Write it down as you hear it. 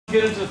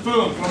Get into the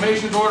FOOM,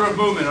 formations, order of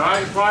movement. All right,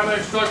 your primary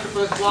instructor for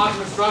this block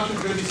of instruction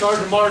is going to be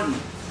Sergeant Martin.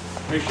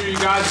 Make sure you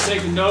guys are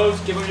taking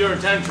notes, give them your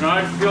attention. All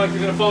right, if you feel like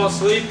you're going to fall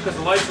asleep because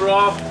the lights are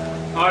off,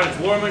 all right, it's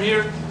warm in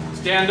here,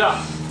 stand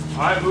up. All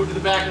right, move to the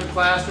back of the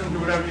classroom, do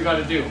whatever you got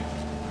to do.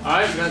 All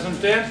right, you guys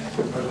understand?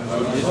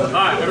 All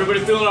right,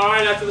 everybody feeling all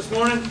right after this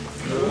morning?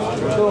 A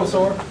little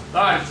sore. All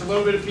right, it's a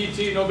little bit of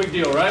PT, no big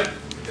deal, right?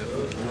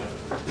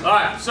 All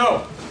right,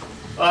 so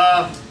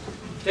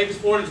take this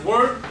for its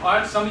word. All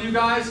right, some of you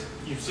guys,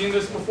 you've seen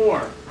this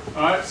before.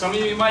 All right, some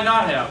of you might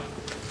not have.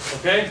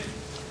 Okay,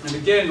 and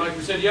again, like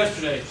we said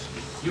yesterday,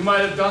 you might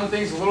have done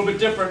things a little bit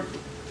different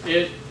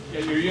at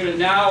your unit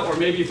now, or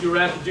maybe if you were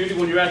active duty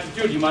when you're active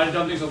duty, you might have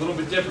done things a little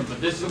bit different. But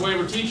this is the way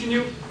we're teaching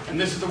you, and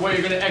this is the way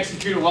you're going to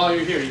execute it while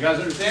you're here. You guys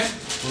understand?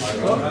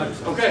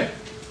 Okay.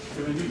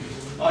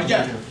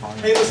 Yeah.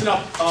 Hey, listen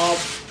up.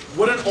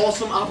 What an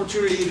awesome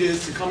opportunity it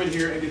is to come in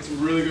here and get some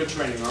really good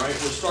training, all right?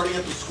 We're starting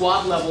at the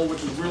squad level,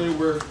 which is really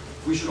where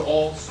we should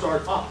all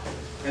start up,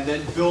 and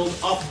then build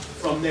up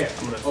from there,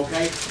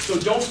 okay? So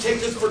don't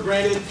take this for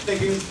granted,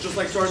 thinking, just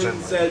like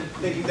Sergeant said,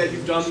 thinking that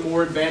you've done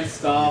more advanced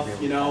stuff,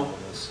 you know?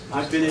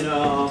 I've been in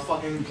a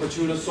fucking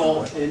platoon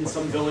assault in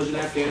some village in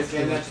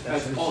Afghanistan.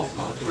 That's awesome.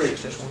 That's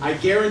great. I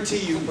guarantee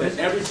you that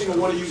every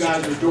single one of you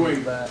guys are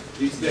doing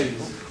these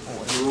things.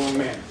 You're the wrong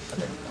man.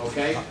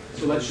 Okay?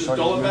 So let's just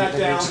dull it back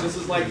down. This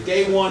is like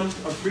day one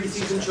of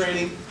preseason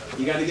training.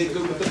 You got to get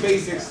good with the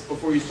basics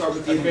before you start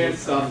with the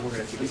advanced stuff.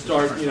 You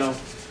start, you know,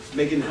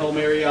 making Hail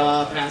Mary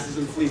passes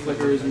and flea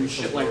flickers and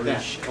shit like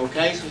that.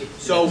 Okay?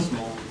 So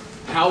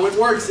how it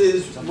works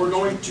is we're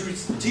going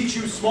to teach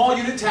you small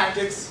unit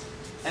tactics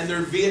and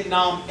their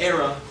Vietnam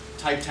era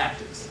type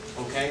tactics.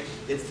 Okay?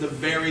 It's the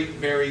very,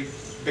 very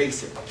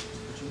basic.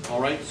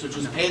 Alright? So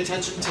just pay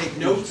attention, take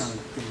notes,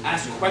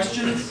 ask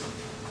questions.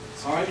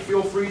 Alright,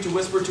 feel free to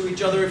whisper to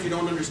each other if you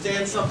don't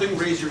understand something,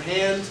 raise your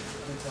hand.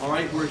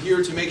 Alright, we're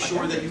here to make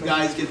sure that you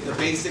guys get the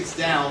basics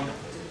down.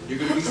 You're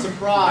going to be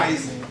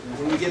surprised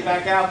when we get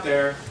back out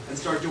there and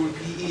start doing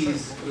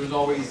PEs. There's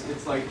always,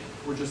 it's like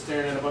we're just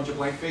staring at a bunch of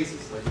blank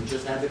faces. Like we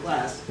just had the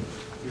class.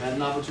 You had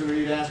an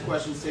opportunity to ask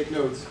questions, take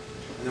notes.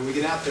 And then we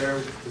get out there,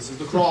 this is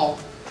the crawl.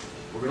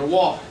 We're going to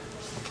walk.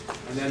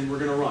 And then we're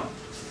going to run.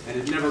 And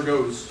it never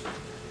goes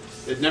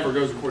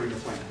according to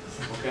plan.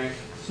 Okay?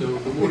 So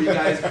the more you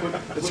guys put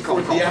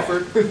forth the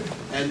effort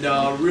and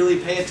really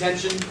pay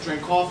attention,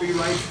 drink coffee,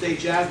 right? Stay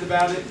jazzed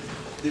about it.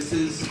 This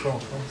is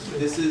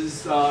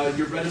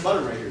your bread and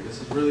butter right here.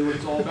 This is really what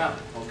it's all about.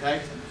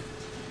 Okay?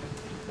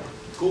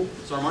 Cool.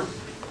 Sergeant Martin.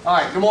 All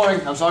right. Good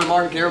morning. I'm Sergeant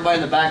Martin. Can everybody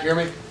in the back hear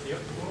me? Yep.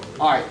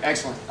 All right.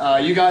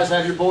 Excellent. You guys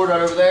have your board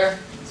right over there.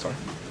 Sorry.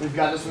 We've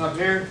got this one up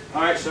here.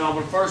 All right. So I'm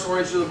going to first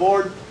orient you to the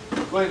board.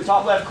 Go ahead to the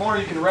top left corner.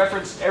 You can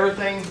reference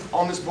everything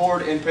on this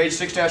board in page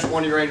 6-1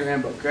 of your Ranger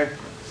Handbook. Okay.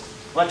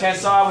 Left-hand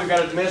side, we've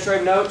got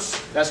administrative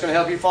notes. That's going to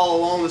help you follow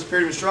along with this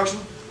period of instruction.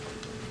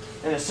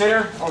 In the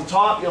center, on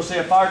top, you'll see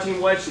a fire team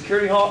wedge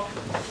security hawk.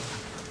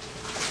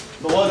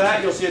 Below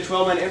that, you'll see a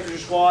 12-man infantry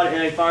squad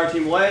and a fire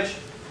team wedge.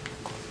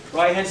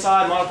 Right-hand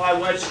side,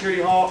 modified wedge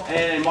security hawk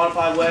and a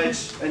modified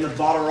wedge in the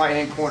bottom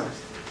right-hand corner.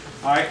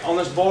 All right, on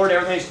this board,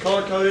 everything's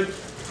color-coded,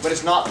 but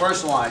it's not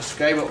personalized.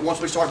 Okay, but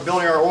once we start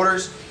building our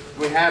orders,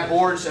 we have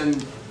boards,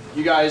 and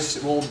you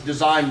guys will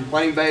design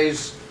planning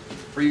bays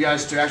for you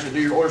guys to actually do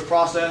your orders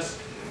process.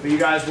 But you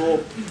guys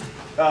will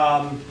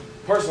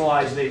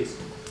personalize these.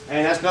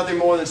 And that's nothing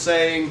more than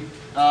saying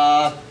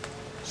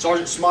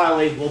Sergeant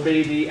Smiley will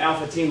be the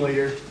Alpha team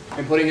leader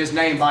and putting his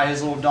name by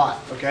his little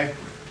dot, okay?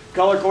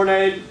 Color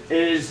coordinated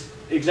is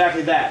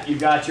exactly that. You've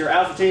got your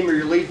Alpha team or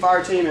your lead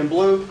fire team in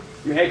blue,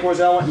 your headquarters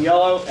element in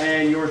yellow,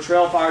 and your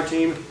trail fire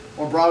team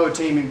or Bravo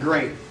team in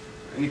green.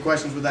 Any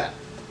questions with that?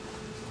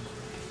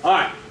 All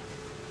right,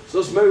 so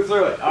let's move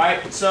through it. All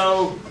right,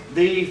 so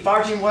the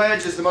fire team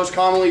wedge is the most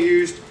commonly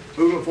used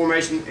movement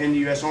formation in the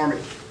U.S. Army.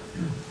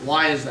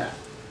 Why is that?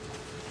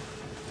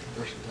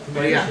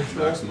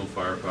 Maximum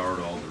firepower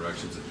to all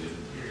directions if needed.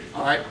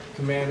 All right.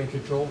 Command and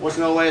control. What's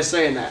another way of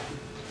saying that?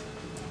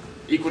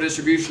 Equal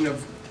distribution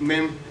of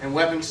men and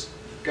weapons.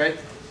 Okay.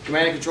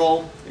 Command and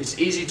control. It's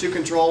easy to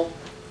control.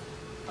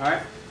 All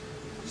right.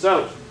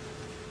 So,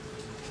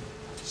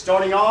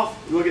 starting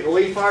off, you look at the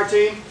lead fire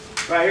team.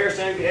 Right here,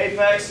 standing at the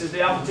apex, is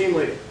the Alpha team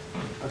leader.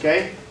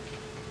 Okay.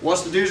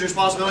 What's the duties and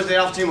responsibilities of the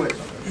Alpha team leader?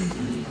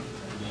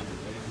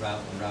 Route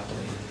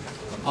planning.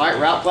 All right,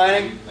 route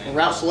planning and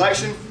route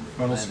selection.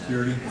 Frontal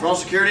security. Frontal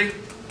security.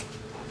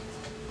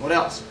 What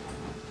else?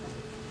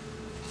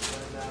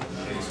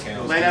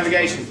 Lane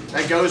navigation.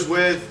 That goes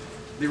with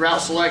the route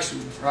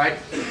selection, right?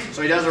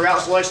 So he does the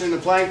route selection in the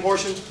planning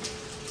portion.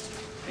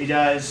 He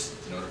does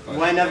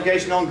lane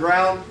navigation on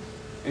ground,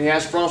 and he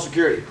has frontal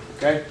security.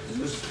 Okay,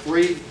 there's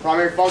three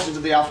primary functions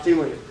of the Alpha team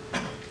leader.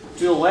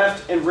 To the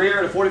left and rear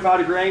at a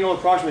 45-degree angle,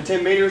 approximately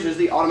 10 meters, is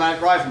the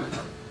automatic rifleman.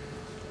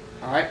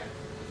 All right.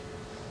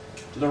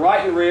 To the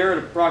right and rear at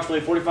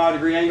approximately a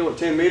 45-degree angle at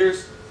 10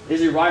 meters is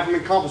the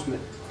rifleman compassman.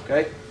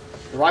 Okay?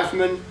 The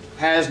rifleman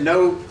has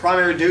no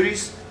primary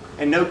duties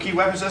and no key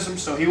weapon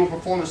systems, so he will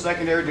perform the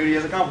secondary duty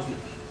as a compassman.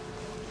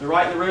 the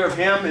right and the rear of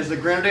him is the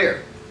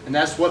grenadier, and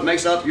that's what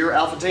makes up your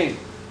alpha team.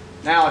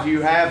 Now, if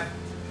you have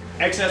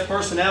excess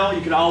personnel,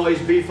 you can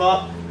always beef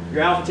up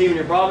your alpha team and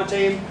your bravo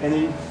team, and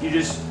then you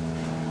just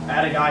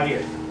add a guy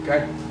here,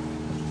 okay?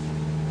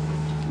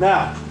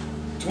 Now,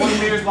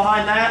 20 meters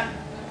behind that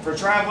for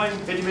traveling,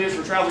 50 meters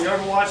for traveling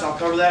overwatch. I'll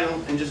cover that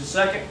in just a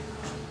second.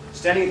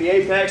 Standing at the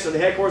apex of the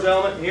headquarters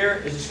element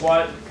here is the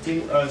squad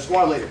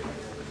leader.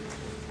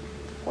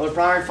 What are the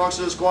primary functions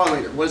of the squad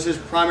leader? What is his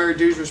primary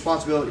duties and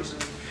responsibilities?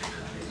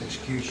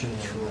 Execution.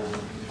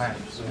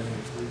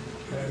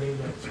 Planning,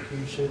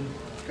 execution.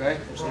 Okay,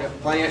 so we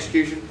got planning,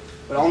 execution.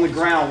 But on the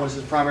ground, what is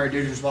his primary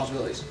duties and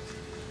responsibilities?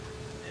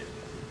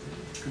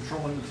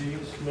 Controlling the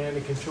teams. Command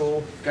and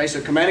control. Okay,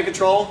 so command and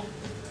control.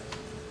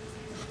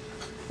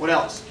 What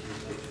else?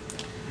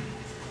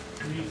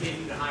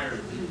 Communicating to higher.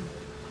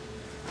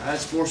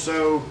 That's more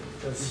so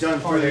done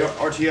for the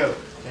RTO.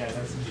 Yeah,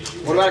 that's.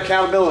 What about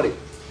accountability?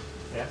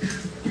 Yeah.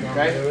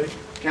 Okay.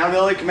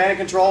 Accountability, command and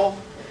control.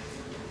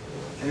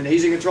 And then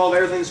he's in control of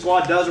everything the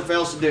squad does or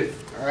fails to do.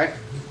 All right?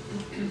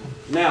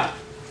 Now,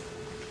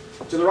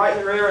 to the right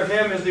and the rear of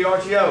him is the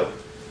RTO.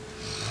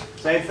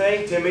 Same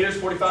thing, 10 meters,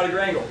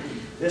 45-degree angle.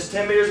 This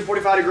 10 meters and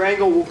 45-degree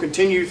angle will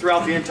continue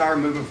throughout the entire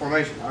movement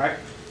formation. All right?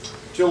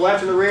 To the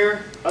left and the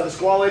rear of the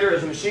squad leader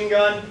is a machine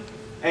gun.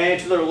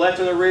 And to the left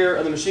and the rear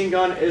of the machine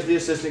gun is the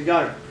assistant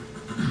gunner.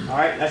 All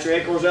right, that's your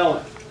headquarters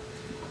element.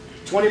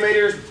 20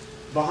 meters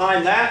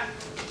behind that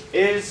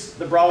is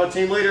the Bravo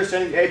team leader,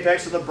 standing at the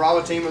apex of the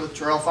Bravo team of the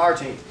Terrell Fire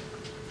Team.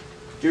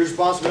 Duty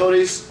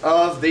responsibilities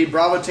of the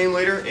Bravo team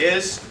leader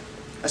is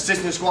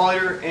assisting the squad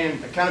leader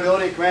in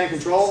accountability, command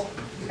and control,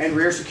 and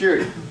rear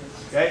security.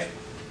 Okay.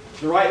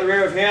 To the right and the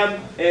rear of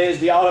him is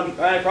the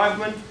automatic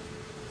rifleman.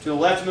 To the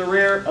left and the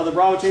rear of the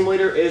Bravo team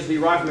leader is the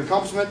rifleman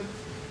accomplishment.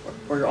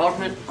 Or your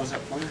alternate, what's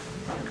that pointer?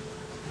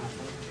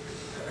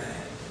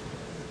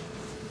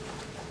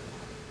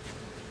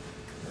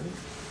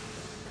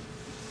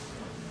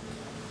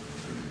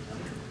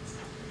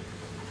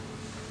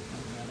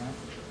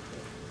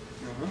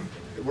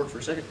 It worked for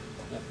a second.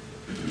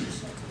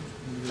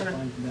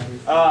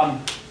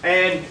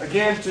 And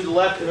again, to the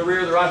left and the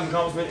rear of the rifleman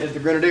accomplishment is the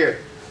grenadier.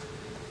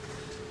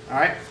 All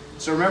right.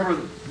 So remember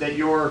that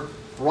your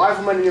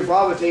rifleman in your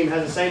Bravo team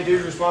has the same duties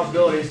and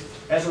responsibilities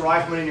as a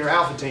rifleman in your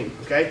Alpha team.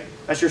 Okay.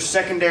 That's your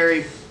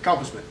secondary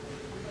accomplishment.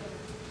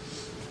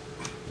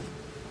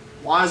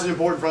 Why is it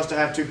important for us to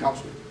have two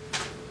accomplishments?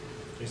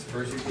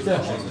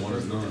 One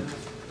is none.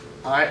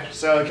 Alright,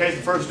 so in case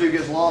the first dude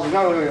gets lost, we're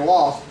not going to get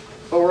lost,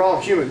 but we're all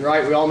human,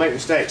 right? We all make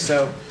mistakes.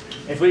 So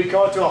if we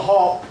come up to a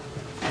halt,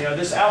 you know,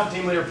 this Alpha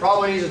team leader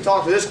probably needs to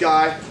talk to this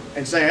guy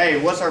and say,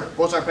 hey, what's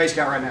our pace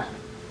count right now?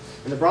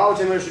 And the Bravo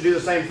team leader should do the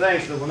same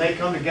thing, so that when they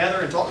come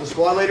together and talk to the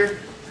squad leader,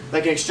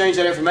 they can exchange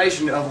that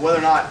information of whether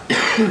or not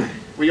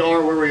we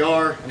are where we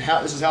are, and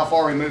this is how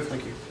far we move.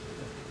 Thank you.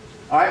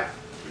 All right.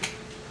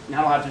 Now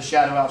I don't have to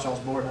shadow out y'all's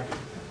board. I can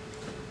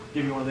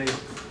give you one of these.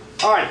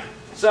 All right.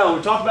 So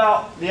we talked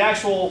about the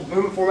actual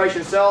movement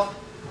formation itself,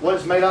 what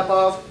it's made up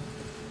of.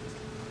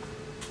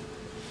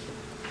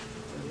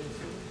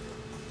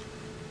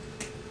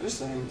 This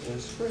thing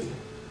is free.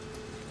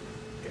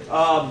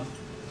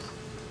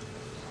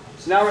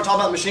 So now we're going to talk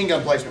about machine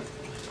gun placement.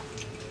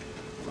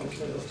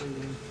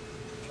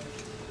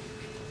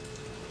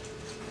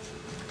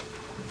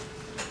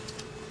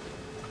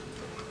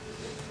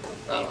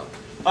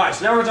 All right,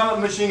 so now we're talking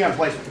about machine gun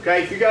placement,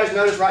 okay? If you guys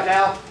notice right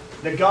now,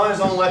 the gun is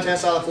on the left-hand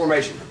side of the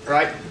formation,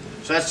 right?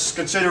 So that's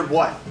considered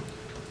what?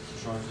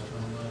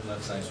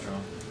 Left side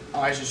strong.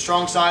 All right, it's a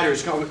strong side,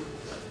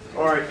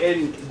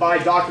 by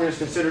doctrine, it's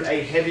considered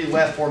a heavy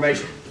left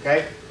formation,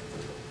 okay?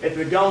 If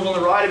the gun's on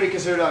the right, it'd be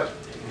considered a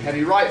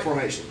heavy right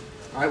formation.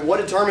 All right, what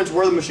determines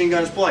where the machine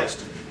gun is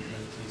placed?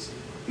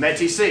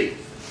 MET-TC,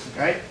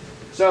 okay?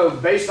 So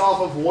based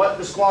off of what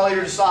the squad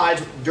leader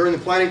decides during the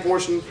planning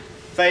portion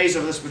phase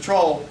of this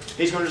patrol,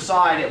 he's going to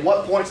decide at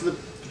what points of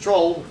the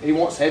patrol he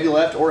wants heavy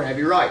left or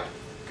heavy right.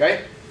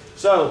 Okay?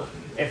 So,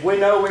 if we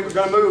know we're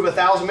going to move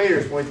 1,000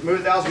 meters, when we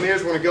move 1,000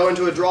 meters, we're going to go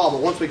into a draw,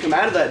 but once we come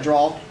out of that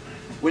draw,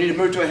 we need to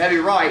move to a heavy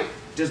right.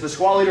 Does the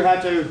squad leader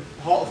have to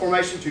halt the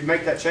formation to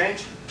make that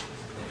change?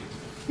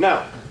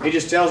 No. He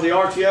just tells the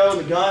RTO and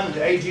the gun and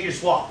the AG to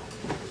swap.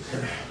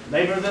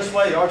 They move this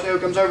way, the RTO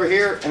comes over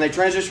here, and they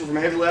transition from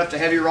heavy left to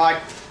heavy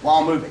right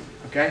while moving.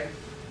 Okay?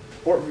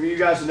 Important for you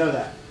guys to know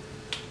that.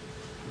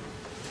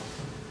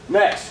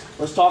 Next,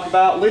 let's talk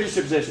about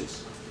leadership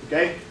positions.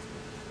 Okay?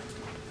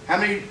 How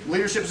many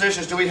leadership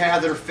positions do we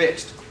have that are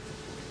fixed?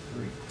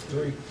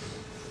 3.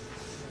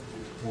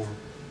 4.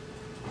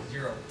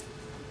 0.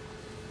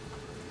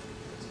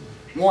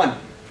 1.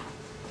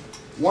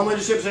 One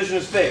leadership position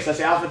is fixed. That's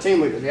the Alpha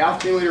team leader. The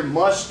Alpha team leader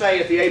must stay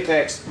at the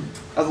apex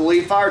of the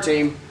lead fire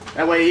team.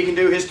 That way he can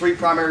do his 3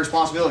 primary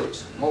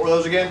responsibilities. What were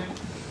those again?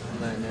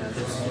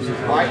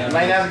 Right,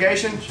 lane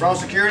navigation, front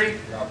security,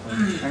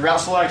 and route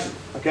selection.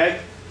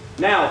 Okay?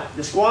 Now,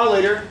 the squad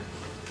leader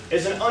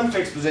is an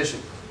unfixed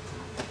position.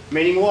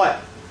 Meaning what?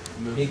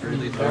 He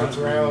can bounce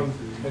around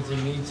as he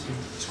needs to.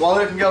 Squad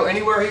leader can go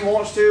anywhere he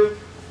wants to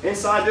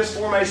inside this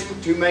formation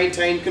to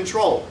maintain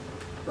control,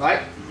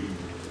 right?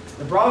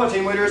 The Bravo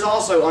team leader is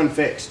also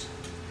unfixed.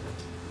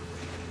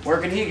 Where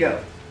can he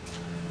go?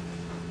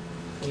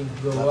 You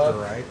go up.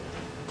 right.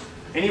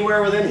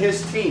 Anywhere within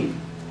his team,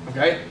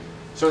 okay?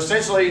 So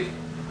essentially,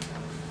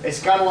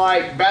 it's kind of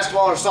like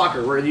basketball or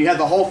soccer where you have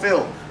the whole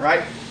field,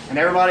 right? And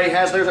everybody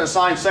has their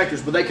assigned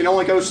sectors, but they can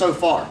only go so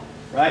far,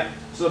 right?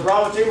 So the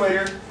Bravo team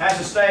leader has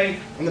to stay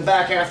in the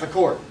back half of the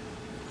court.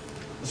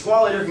 The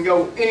squad leader can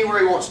go anywhere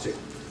he wants to.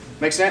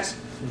 Make sense?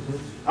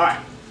 Mm-hmm. All right.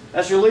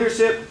 That's your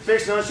leadership,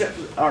 fixed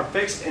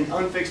and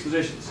unfixed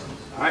positions.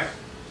 All right.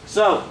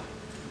 So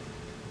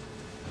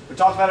we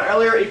talked about it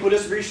earlier, equal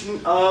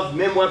distribution of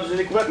men, weapons, and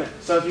equipment.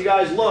 So if you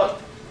guys look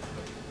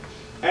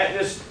at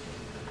this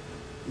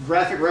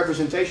graphic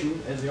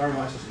representation, as the Army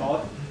likes to call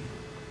it,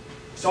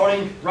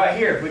 starting right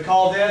here, we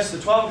call this the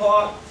 12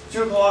 o'clock,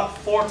 2 o'clock,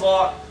 4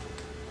 o'clock,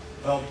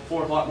 well,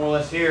 4 o'clock more or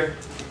less here,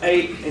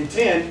 8 and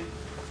 10.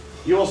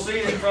 You will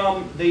see that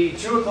from the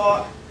 2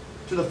 o'clock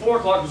to the 4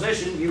 o'clock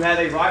position, you have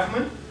a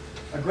rifleman,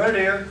 a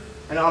grenadier,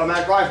 and an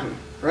automatic rifleman,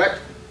 correct?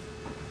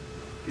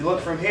 If you look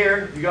from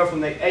here, you go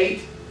from the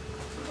 8,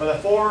 or the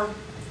 4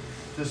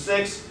 to the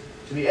 6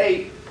 to the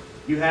 8,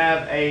 you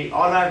have a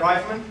automatic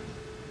rifleman,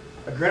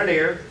 a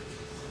grenadier,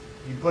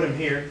 you put him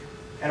here,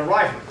 and a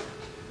rifleman,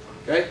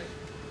 okay?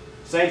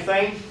 Same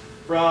thing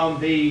from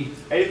the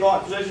 8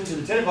 o'clock position to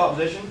the 10 o'clock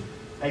position,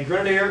 a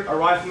grenadier, a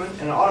rifleman,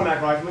 and an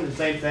automatic rifleman. The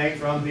same thing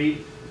from the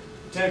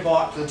 10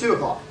 o'clock to the 2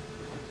 o'clock.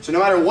 So no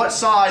matter what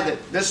side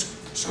that this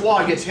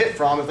squad gets hit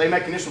from, if they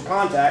make initial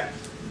contact,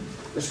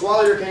 the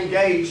squad leader can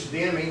engage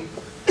the enemy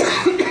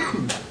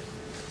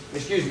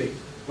excuse me,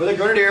 with a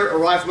grenadier, a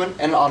rifleman,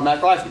 and an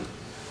automatic rifleman.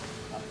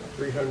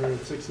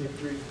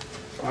 363.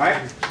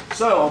 Alright,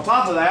 so on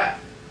top of that,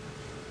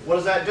 what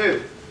does that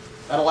do?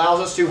 That allows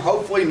us to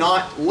hopefully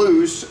not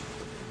lose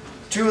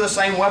two of the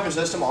same weapon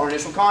system on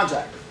initial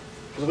contact.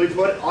 Because if we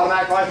put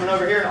automatic rifleman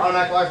over here and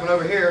automatic rifleman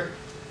over here,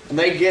 and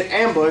they get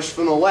ambushed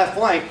from the left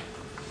flank,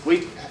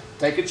 we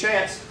take a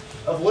chance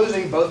of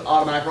losing both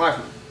automatic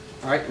riflemen.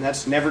 Alright, and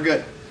that's never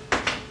good.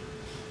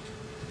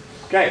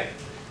 Okay.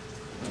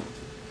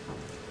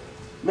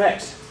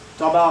 Next,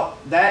 talk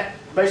about that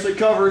basically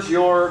covers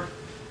your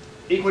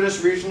equal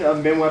distribution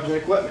of men, weapons,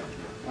 and equipment.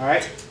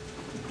 Alright.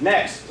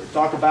 Next, we'll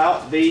talk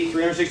about the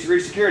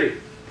 360-degree security.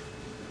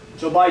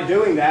 So by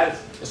doing that,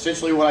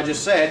 essentially what I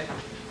just said,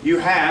 you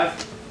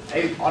have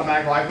an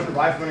automatic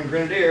rifleman, and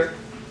grenadier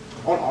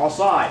on all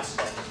sides.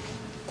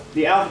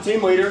 The alpha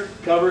team leader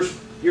covers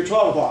your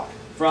 12 o'clock.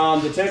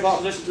 From the 10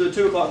 o'clock position to the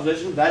 2 o'clock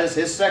position, that is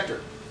his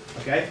sector.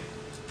 Okay?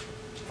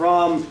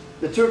 From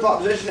the 2 o'clock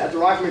position at the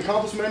rifleman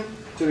accomplishment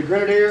to the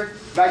grenadier,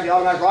 back to the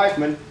automatic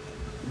rifleman,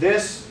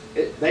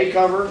 they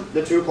cover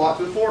the 2 o'clock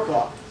to the 4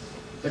 o'clock.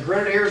 The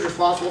grenadier is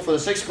responsible for the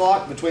 6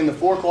 o'clock between the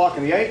 4 o'clock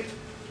and the 8,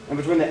 and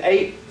between the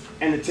 8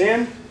 and the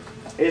 10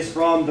 is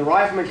from the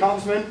rifleman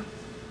accomplishment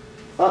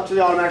up to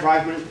the automatic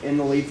rifleman in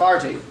the lead fire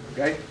team.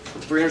 Okay?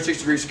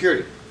 360-degree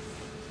security.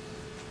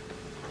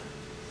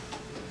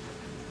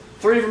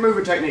 3 different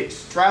movement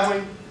techniques: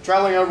 traveling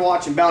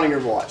overwatch, and bounding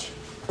overwatch.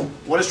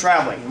 What is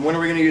traveling, and when are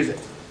we going to use it?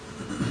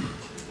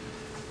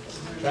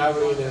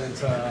 Traveling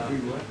is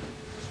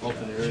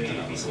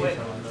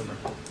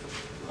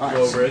All right,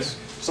 Low risk.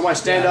 somebody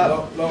stand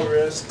up. Low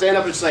risk. Stand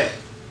up and say it.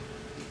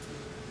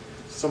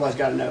 Somebody's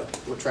got to know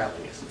what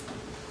traveling is.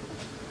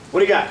 What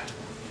do you got?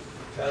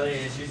 Traveling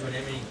is used when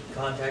enemy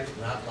contact is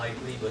not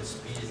likely, but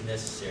speed is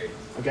necessary.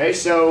 Okay,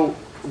 so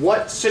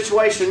what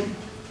situation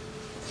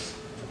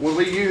would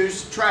we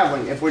use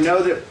traveling if we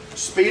know that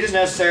speed is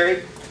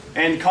necessary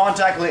and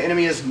contact with the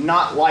enemy is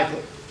not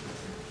likely?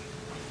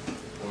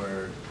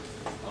 We're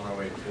on our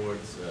way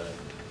towards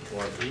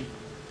 4 feet.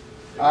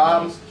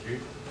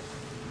 Security.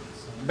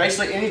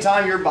 Basically,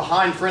 anytime you're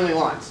behind friendly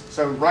lines.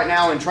 So right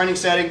now in training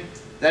setting,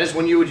 that is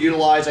when you would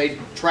utilize a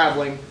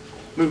traveling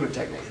movement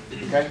technique.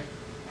 Okay?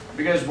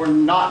 Because we're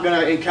not going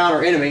to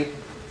encounter enemy,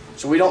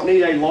 so we don't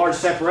need a large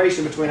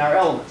separation between our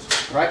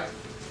elements. Right?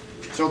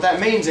 So what that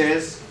means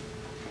is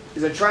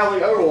a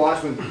traveling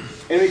overwatch, when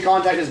enemy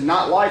contact is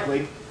not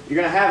likely, you're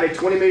going to have a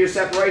 20-meter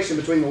separation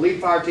between the lead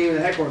fire team and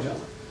the headquarters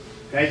element.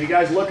 Okay? If you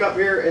guys look up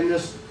here in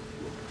this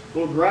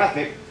little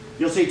graphic,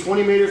 you'll see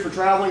 20 meters for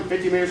traveling,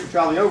 50 meters for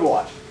traveling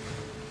overwatch.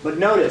 But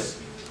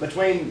notice,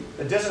 between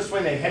the distance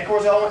between the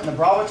headquarters element and the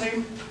Bravo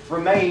team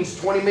remains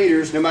 20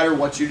 meters no matter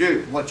what you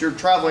do, what your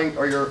traveling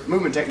or your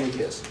movement technique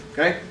is.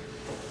 Okay?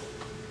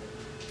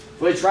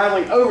 With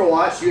traveling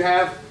overwatch, you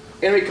have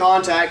enemy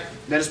contact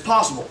that is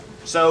possible.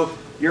 So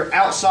you're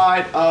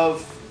outside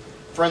of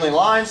friendly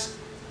lines,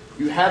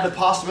 you have the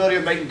possibility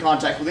of making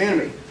contact with the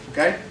enemy.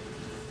 Okay?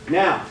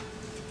 Now,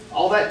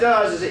 all that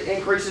does is it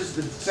increases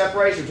the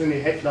separation between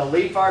the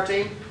lead fire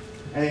team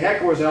and the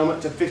headquarters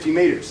element to 50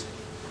 meters.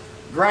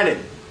 Granted,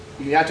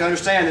 you have to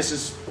understand this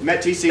is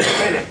MET-TC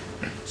dependent.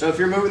 So if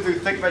you're moving through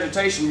thick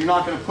vegetation, you're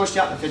not going to push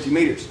you out to 50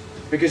 meters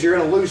because you're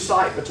going to lose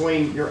sight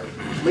between your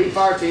lead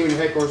fire team and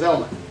your headquarters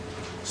element.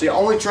 So you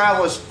only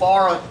travel as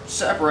far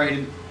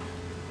separated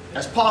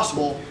as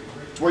possible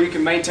to where you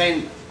can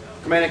maintain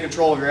command and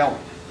control of your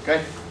element.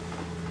 Okay?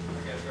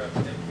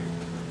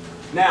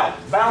 Now,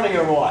 bounding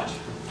overwatch.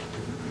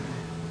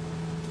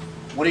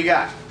 What do you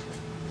got?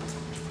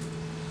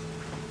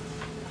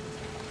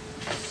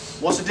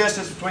 What's the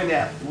distance between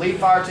the lead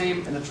fire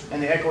team and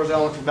the headquarters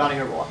element for bounding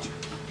overwatch?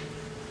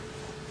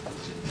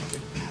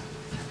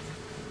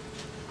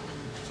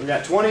 So we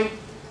got 20,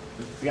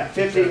 we got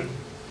 50.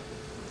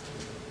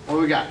 What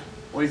do we got?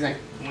 What do you think?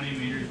 20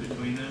 meters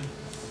between them.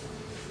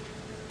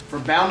 For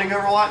bounding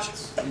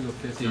overwatch? You go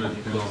 50 and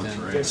you go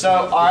 10. So,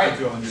 alright,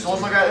 so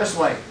let's look at it this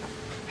way.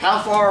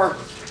 How far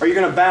are you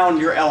going to bound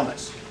your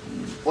elements?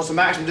 What's the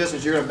maximum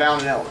distance you're going to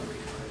bound an element?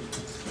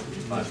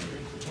 As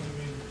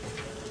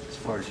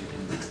far as you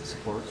can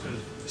support.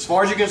 As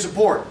far as you can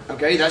support.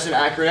 Okay, that's an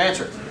accurate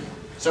answer.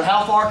 So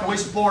how far can we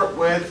support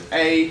with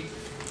a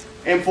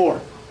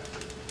M4?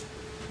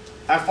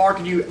 How far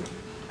can you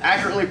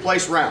accurately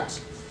place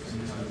rounds?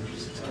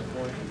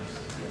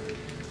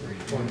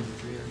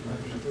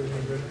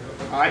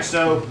 Alright,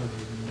 so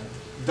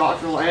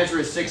doctrinal answer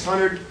is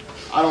 600.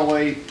 I don't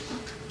really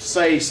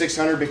say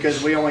 600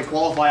 because we only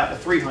qualify out to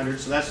 300,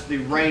 so that's the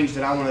range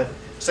that I want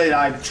to say that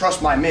I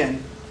trust my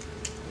men.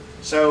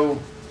 So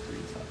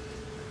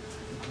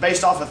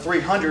based off of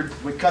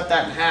 300, we cut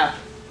that in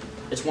half,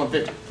 it's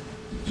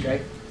 150.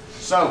 Okay?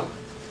 So,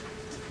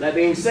 that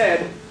being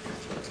said,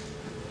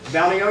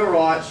 bounding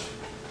overwatch,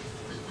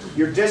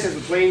 your distance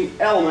between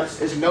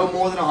elements is no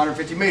more than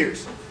 150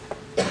 meters.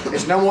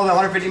 It's no more than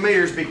 150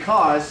 meters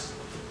because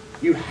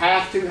you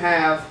have to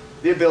have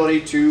the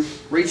ability to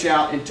reach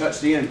out and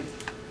touch the enemy.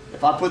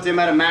 If I put them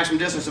at a maximum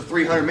distance of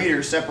 300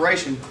 meters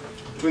separation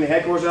between the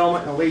headquarters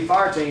element and the lead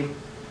fire team,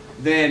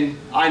 then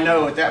I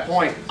know at that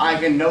point I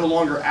can no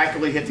longer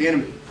accurately hit the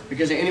enemy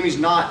because the enemy's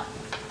not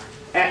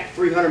at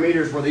 300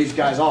 meters where these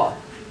guys are.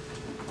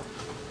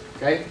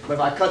 Okay? But if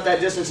I cut that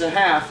distance in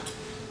half,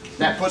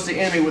 that puts the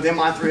enemy within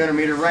my 300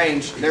 meter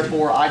range,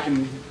 therefore I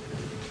can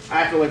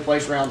accurately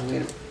place rounds on the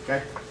enemy.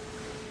 Okay?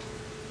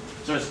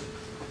 So it's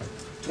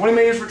 20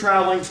 meters for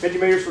traveling, 50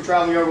 meters for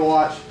traveling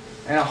overwatch,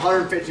 and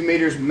 150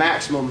 meters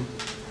maximum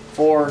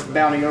for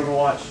bounding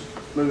overwatch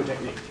movement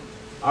technique.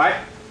 Alright?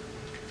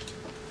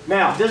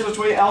 Now, distance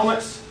between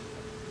elements,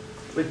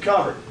 we've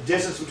covered.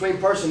 Distance between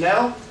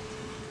personnel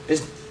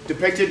is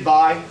depicted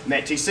by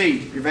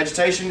METTC, your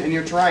vegetation and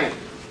your terrain.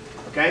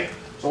 Okay?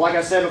 So like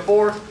I said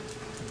before,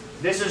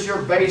 this is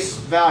your base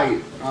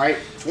value. Alright?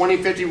 20,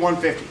 50,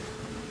 150.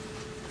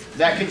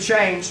 That can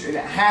change, and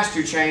it has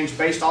to change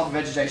based off of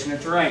vegetation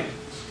and terrain.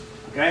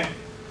 Okay?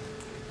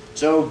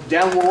 So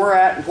down where we're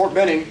at in Fort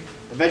Benning,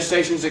 the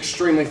vegetation is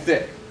extremely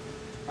thick.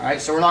 Alright?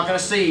 So we're not going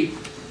to see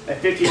a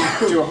 50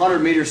 to 100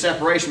 meter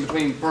separation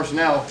between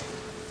personnel,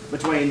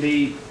 between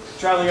the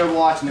traveling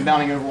overwatch and the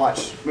bounding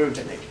overwatch movement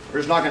technique. We're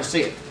just not going to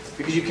see it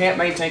because you can't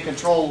maintain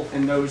control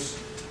in those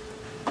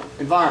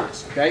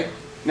environments. Okay?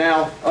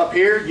 Now up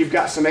here you've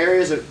got some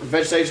areas that the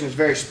vegetation is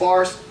very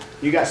sparse.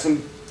 You've got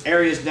some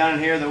areas down in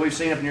here that we've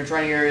seen up in your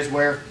training areas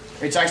where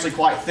it's actually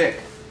quite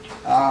thick.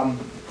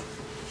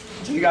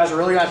 So you guys are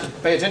really going to have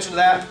to pay attention to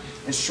that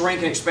and shrink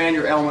and expand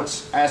your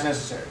elements as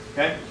necessary.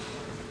 Okay?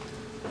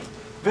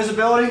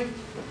 Visibility.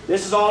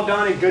 This is all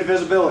done in good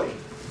visibility.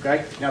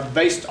 Okay? Now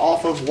based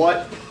off of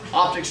what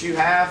optics you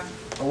have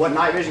or what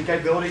night vision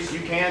capabilities, you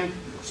can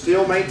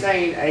still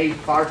maintain a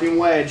fire team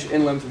wedge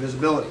in limited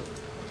visibility.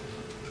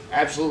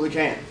 Absolutely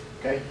can.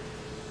 Okay?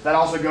 That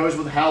also goes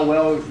with how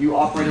well you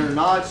operate under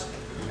nods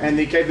and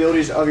the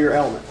capabilities of your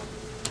element.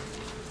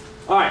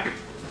 Alright,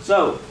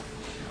 so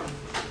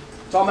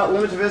talking about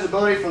limited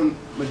visibility from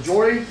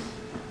majority,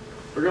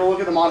 we're going to look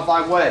at the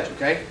modified wedge,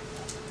 okay?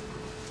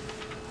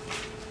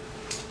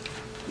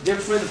 The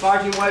difference between the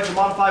fire team wedge and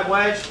modified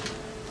wedge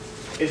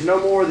is no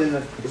more than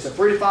it's a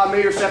 3 to 5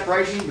 meter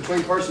separation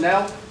between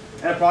personnel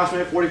at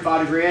approximately a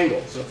 45-degree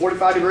angle. So a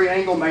 45-degree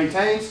angle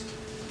maintains,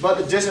 but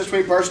the distance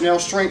between personnel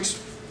shrinks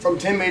from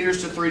 10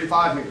 meters to 3 to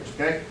 5 meters,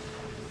 okay?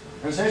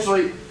 And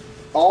essentially,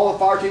 all the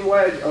fire team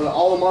wedge, or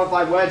all the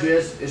modified wedge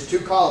is 2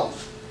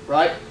 columns,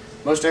 right?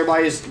 Most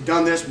everybody has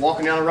done this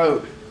walking down the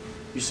road.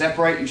 You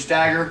separate, you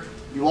stagger,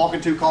 you walk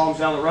in 2 columns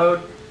down the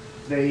road.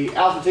 The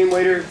alpha team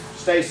leader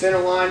stays center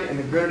line, and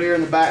the grenadier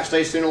in the back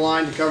stays center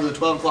line to cover the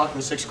 12 o'clock and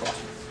the 6 o'clock.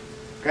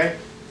 Okay?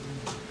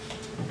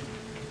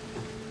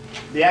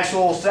 The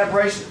actual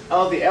separation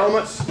of the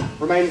elements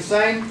remain the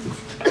same.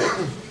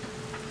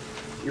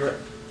 Your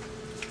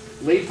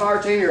lead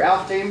fire team, your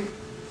alpha team,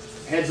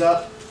 heads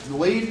up the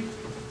lead.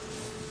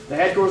 The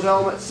headquarters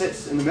element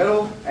sits in the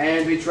middle,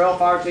 and the trail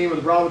fire team or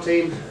the Bravo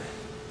team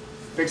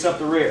picks up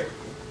the rear.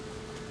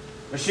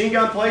 Machine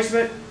gun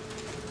placement,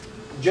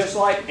 just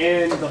like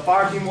in the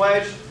fire team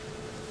wedge,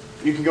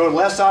 you can go to the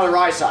left side or the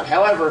right side.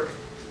 However,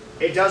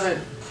 it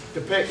doesn't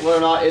depict whether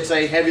or not it's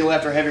a heavy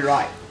left or heavy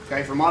right.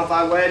 Okay, for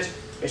modified wedge,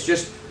 it's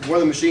just where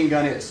the machine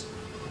gun is.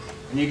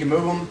 And you can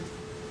move them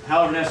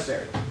however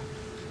necessary.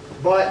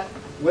 But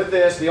with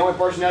this, the only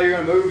personnel you're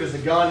going to move is the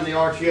gun and the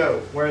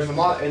RTO. Whereas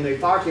in the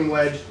fire team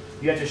wedge,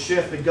 you have to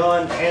shift the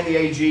gun and the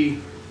AG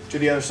to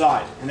the other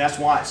side. And that's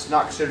why it's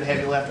not considered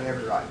heavy left or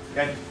heavy right.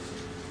 Okay?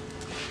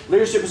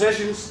 Leadership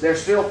positions, they're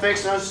still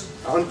fixed as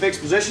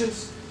unfixed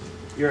positions.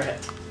 Your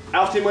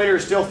Alpha team leader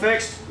is still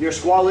fixed. Your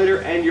squad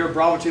leader and your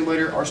Bravo team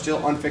leader are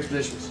still unfixed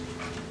positions.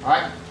 All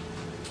right?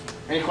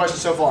 Any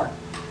questions so far?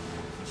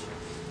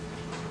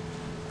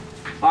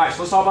 All right, so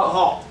let's talk about the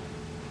halt.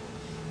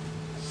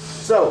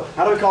 So,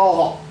 how do we call a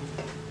halt?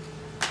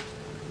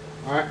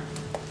 All right.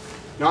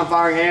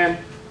 Non-firing hand,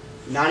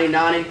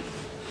 90-90,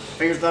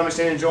 fingers, thumb,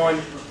 extended,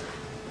 joined.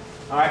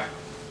 All right,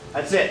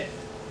 that's it.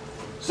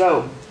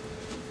 So,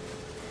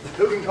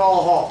 who can call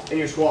a halt in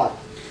your squad?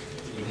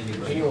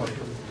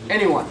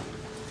 Anyone.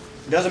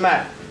 It doesn't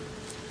matter.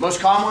 Most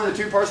commonly, the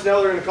two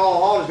personnel that are going to call a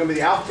halt is going to be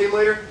the alpha team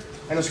leader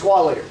and the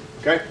squad leader.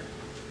 Okay?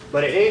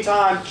 But at any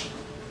time,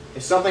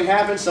 if something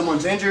happens,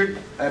 someone's injured,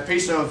 a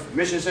piece of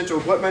mission essential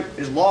equipment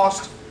is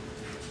lost,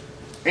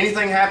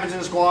 anything happens in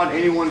the squad,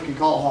 anyone can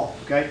call a halt.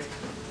 Okay?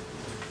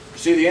 You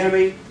see the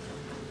enemy.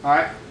 All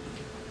right.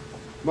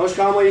 Most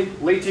commonly,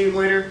 lead team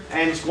leader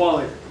and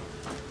squad leader.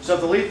 So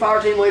if the lead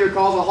fire team leader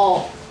calls a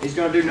halt, he's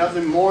going to do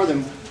nothing more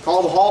than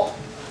call the halt,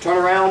 turn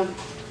around,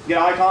 get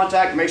eye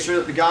contact, make sure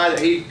that the guy that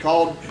he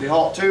called the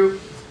halt to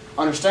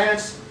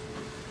understands.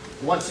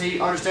 Once he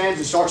understands,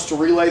 he starts to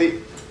relay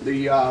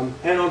the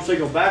hand-arm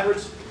signal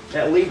backwards.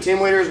 That lead team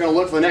leader is going to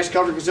look for the next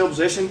cover and conceal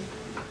position,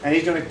 and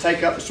he's going to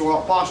take up the shore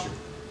halt posture.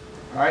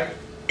 All right?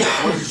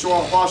 What is the shore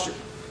halt posture?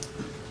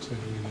 Taking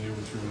a knee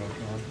with your ruck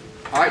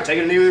on. All right,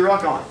 taking a knee with your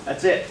ruck on.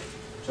 That's it.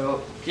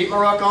 So keep my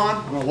ruck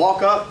on. I'm going to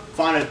walk up,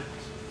 find a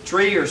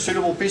tree or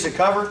suitable piece of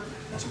cover,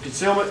 some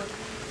concealment,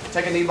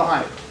 take a knee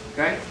behind it.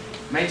 Okay?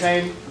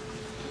 Maintain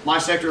my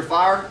sector of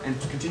fire and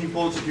continue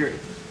pulling security.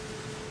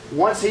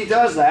 Once he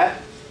does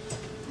that,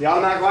 the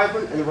automatic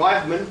rifleman and the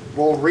rifleman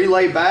will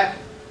relay back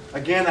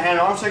again the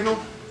hand-arm signal,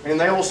 and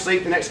they will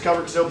seek the next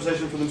cover conceal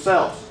position for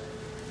themselves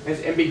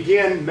and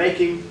begin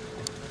making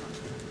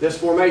this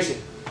formation.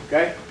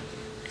 Okay?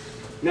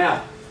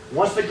 Now,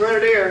 once the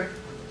grenadier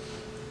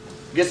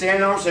gets the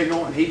hand-arm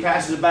signal and he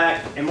passes it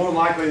back, and more than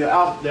likely the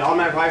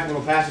automatic rifleman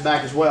will pass it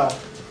back as well,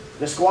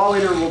 the squad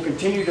leader will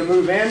continue to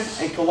move in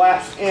and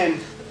collapse in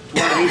to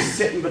where he's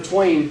sitting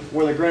between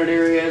where the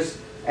grenadier is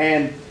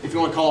and, if you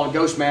want to call it, a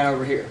ghost man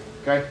over here.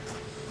 Okay?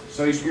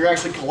 So you're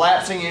actually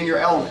collapsing in your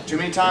element. Too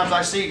many times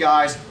I see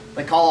guys,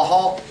 they call a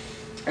halt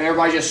and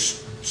everybody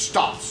just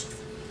stops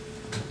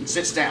and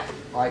sits down.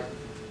 Right?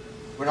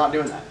 We're not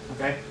doing that.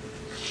 Okay?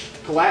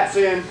 Collapse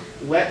in,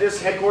 let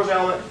this headquarters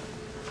element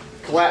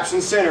collapse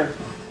in center,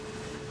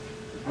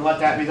 and let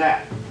that be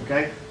that.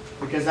 Okay?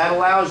 Because that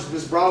allows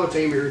this Bravo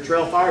team or your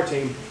trail fire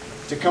team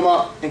to come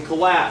up and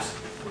collapse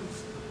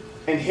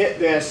and hit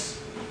this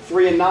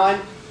 3 and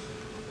 9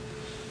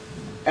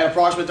 at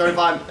approximately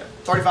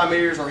 35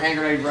 meters or hand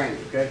grenade range.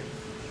 Okay?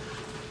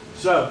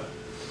 So,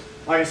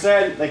 like I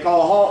said, they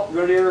call a halt,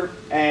 grenadier,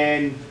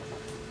 and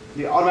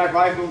the automatic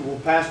rifleman will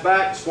pass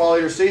back. Squad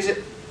leader sees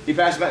it. He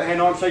passes back the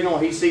hand-arm signal,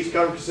 and he seeks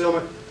cover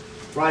concealment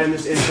right in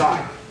this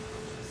inside.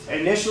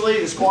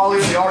 Initially, the squad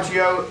leader, the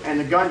RTO, and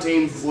the gun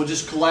team will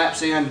just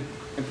collapse in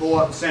and pull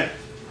up the center.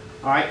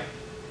 All right.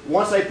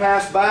 Once they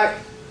pass back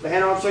the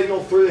hand-arm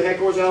signal through the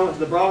headquarters element to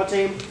the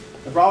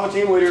Bravo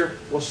team leader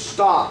will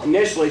stop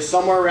initially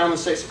somewhere around the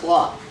 6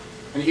 o'clock,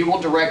 and he will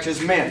direct his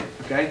men.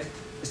 Okay,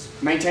 it's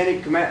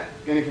maintaining command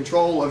and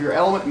control of your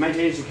element, and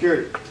maintaining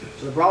security.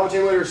 So the Bravo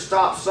team leader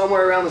stops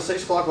somewhere around the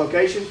 6 o'clock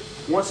location.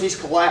 Once he's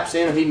collapsed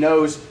in and he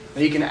knows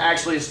that he can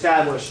actually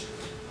establish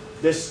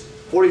this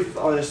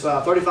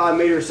 35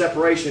 meter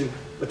separation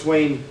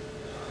between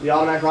the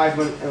automatic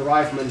rifleman and the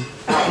rifleman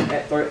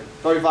at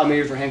 35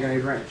 meters or hand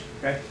grenade range.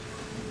 Okay?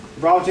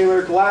 The Bravo team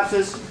leader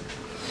collapses.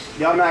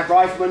 The automatic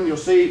rifleman, you'll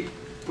see,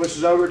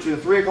 pushes over to the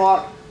 3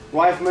 o'clock.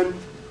 Rifleman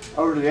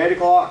over to the 8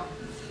 o'clock,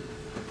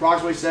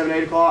 approximately 7,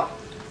 8 o'clock,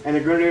 and the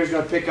grenadier is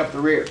going to pick up the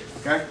rear.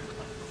 Okay?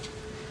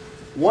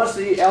 Once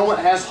the element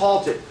has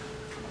halted,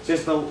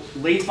 since the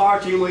lead fire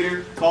team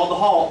leader called the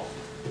halt,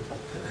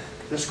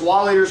 the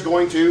squad leader is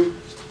going to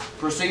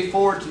proceed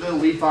forward to the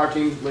lead fire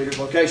team leader's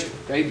location.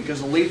 Okay?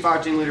 Because the lead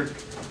fire team leader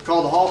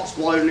called the halt, the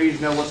squad leader needs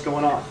to know what's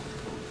going on.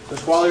 The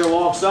squad leader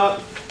walks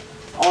up.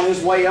 On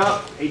his way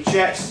up, he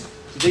checks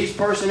these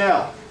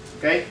personnel.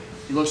 Okay?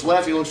 He looks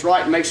left, he looks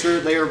right, and makes sure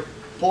they are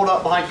pulled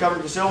up behind cover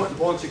and concealment and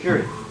pulling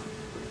security.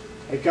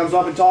 He comes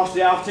up and talks to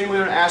the alpha team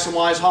leader and asks him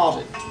why he's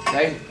halted.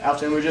 Okay?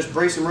 Alpha team leader just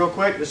briefs him real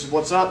quick. This is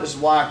what's up. This is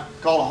why I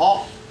call a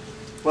halt.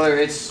 Whether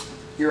it's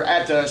you're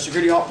at the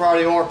security halt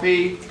priority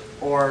ORP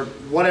or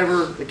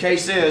whatever the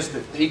case is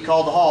that he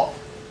called the halt,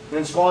 and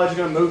then the squad leader is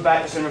going to move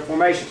back to center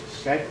formation.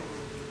 Okay?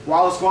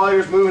 While the squad leader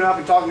is moving up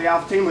and talking to the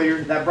alpha team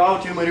leader, that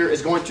Bravo team leader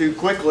is going to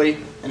quickly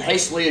and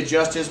hastily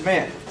adjust his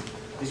men.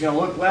 He's going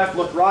to look left,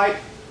 look right,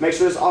 make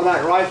sure this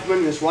automatic rifleman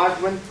and this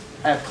rifleman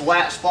have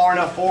collapsed far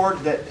enough forward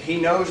that he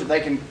knows that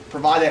they can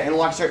provide that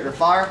interlock sector of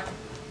fire.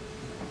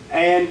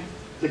 And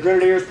the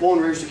grenadier is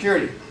pulling rear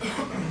security.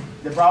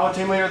 The Bravo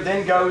team leader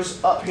then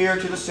goes up here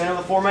to the center of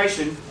the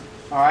formation,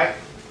 all right,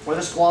 where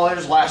the squad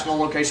leader's last known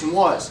location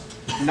was,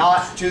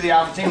 not to the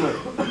alpha team leader.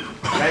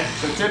 Okay?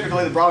 So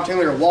typically the Bravo team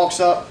leader walks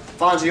up,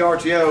 finds the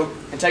RTO,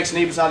 and takes a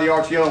knee beside the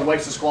RTO and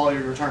waits the squad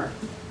leader to return.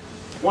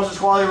 Once the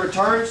squad leader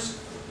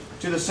returns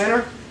to the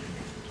center,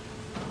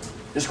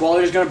 The squad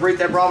leader is going to brief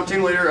that Bravo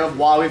team leader of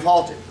why we've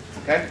halted.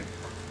 Okay?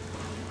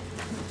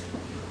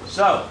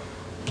 So,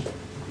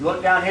 you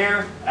look down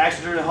here,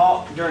 action during the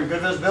halt, during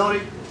good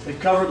visibility. They've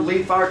covered the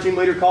lead fire team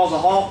leader calls a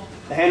halt,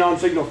 the hand-arm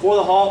signal for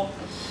the halt,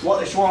 what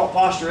the short halt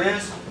posture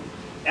is,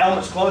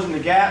 elements closing the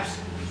gaps.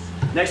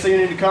 Next thing you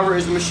need to cover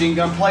is the machine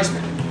gun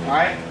placement.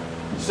 Alright?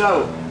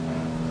 So,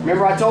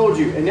 remember I told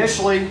you,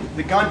 initially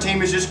the gun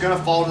team is just going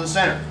to fall to the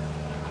center.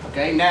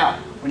 Okay, now,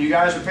 when you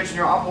guys are pitching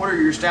your op order,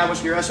 you're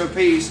establishing your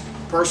SOPs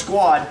per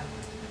squad,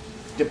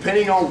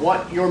 depending on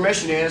what your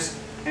mission is,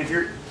 and if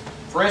you're,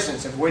 for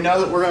instance, if we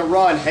know that we're going to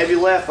run heavy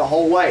left the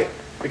whole way,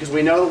 because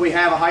we know that we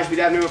have a high-speed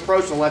avenue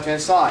approach on the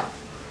left-hand side,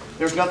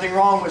 there's nothing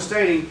wrong with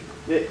stating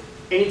that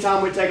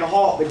anytime we take a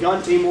halt, the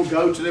gun team will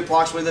go to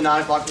approximately the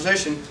 9 o'clock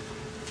position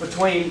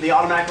between the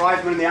automatic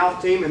rifleman in the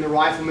Alpha team and the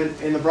rifleman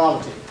in the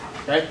Bravo team.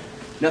 Okay?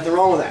 Nothing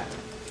wrong with that.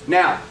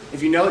 Now,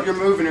 if you know that you're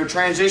moving or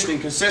transitioning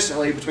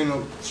consistently between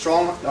the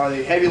strong or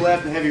the heavy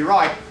left and heavy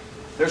right,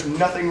 there's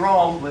nothing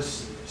wrong with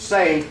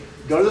saying,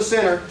 go to the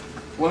center,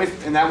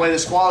 and that way the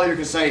squad leader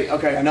can say,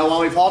 okay, I know why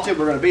we've halted,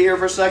 we're going to be here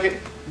for a second,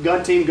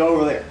 gun team, go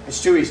over there.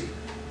 It's too easy.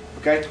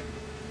 Okay?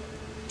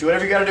 Do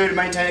whatever you got to do to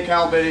maintain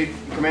accountability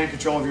and command and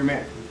control of your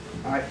men.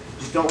 Alright?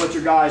 Just don't let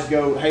your guys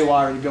go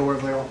haywire and go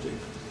wherever they want to.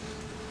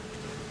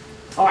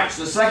 Alright,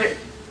 so the second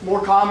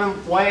more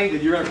common way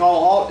that you're going to call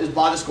a halt is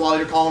by the squad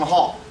leader calling a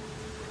halt.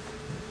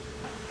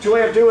 Two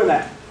ways of doing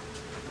that.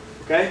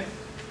 Okay?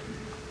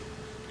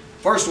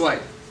 First way,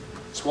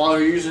 squad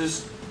leader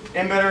uses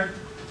embedder,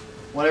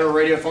 whatever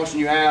radio function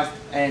you have,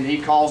 and he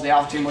calls the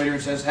Alpha team leader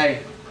and says,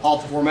 hey,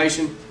 halt the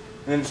formation. And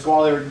then the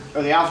squad leader,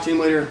 or the Alpha team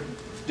leader,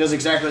 does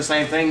exactly the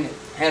same thing,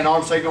 hand and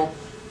arm signal,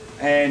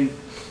 and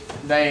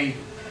they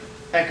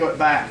echo it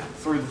back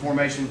through the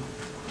formation,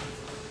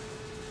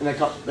 and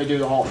they do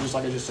the halt just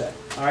like I just said.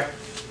 All right.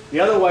 The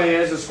other way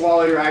is the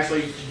squad leader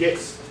actually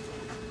gets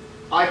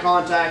eye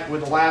contact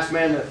with the last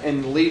man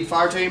in the lead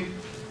fire team,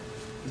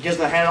 gives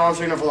the hand and arm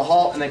signal for the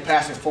halt, and they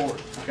pass it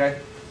forward. Okay.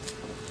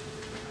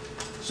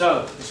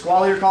 So the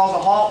squad leader calls a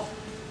halt.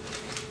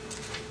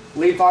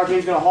 Lead fire team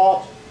is going to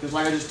halt, just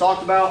like I just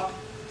talked about.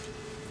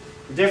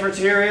 The difference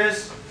here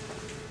is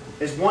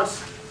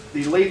once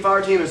the lead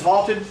fire team is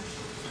halted,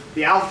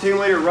 the Alpha team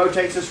leader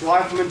rotates this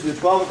rifleman to the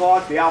 12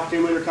 o'clock. The Alpha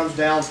team leader comes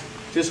down to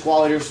the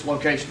squad leader's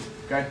location.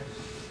 Okay.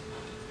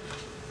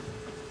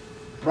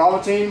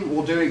 Bravo team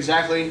will do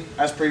exactly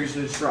as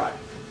previously described.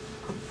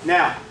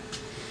 Now,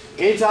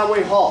 anytime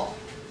we halt,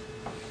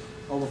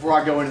 before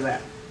I go into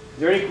that, are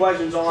there any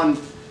questions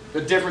on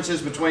the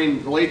differences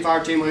between the lead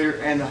fire team leader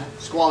and the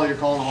squad leader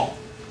calling a halt?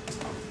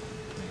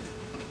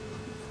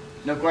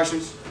 No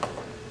questions?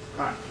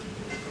 Alright.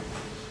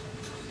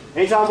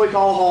 Anytime we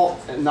call a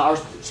halt and our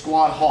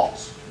squad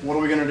halts, what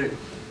are we going to do?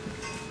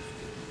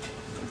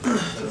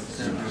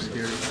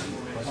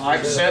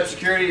 Alright, set up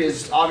security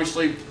is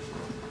obviously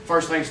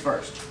first things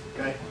first.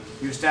 Okay?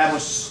 You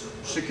establish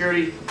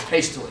security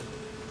hastily.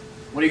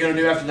 What are you going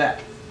to do after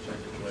that?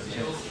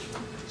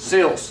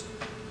 SEALs.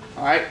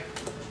 Alright?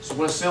 So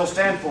what does SEAL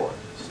stand for?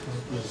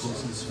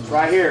 It's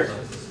right here.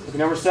 Look at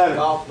number 7.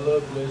 Stop,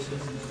 look, listen.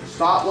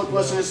 Stop, look,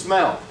 listen, and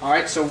smell.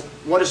 Alright, so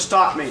what does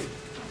stop mean?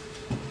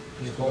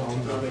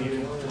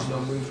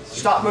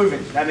 Stop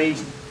moving. That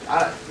means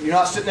you're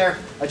not sitting there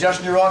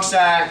adjusting your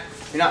rucksack.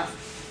 You're not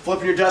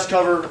flipping your dust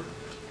cover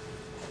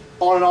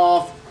on and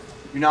off.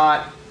 You're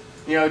not,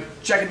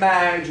 checking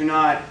bags. You're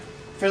not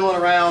fiddling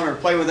around or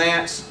playing with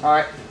ants. All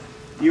right.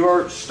 You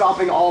are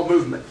stopping all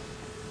movement.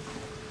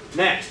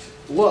 Next,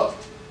 look.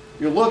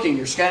 You're looking.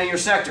 You're scanning your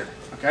sector.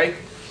 Okay.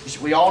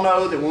 We all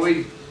know that when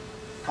we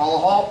call a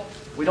halt,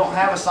 we don't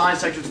have assigned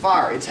sector to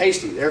fire. It's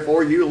hasty.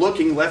 Therefore, you're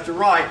looking left and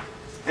right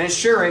and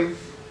ensuring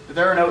that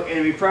there are no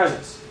enemy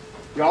presence.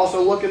 You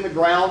also look in the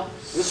ground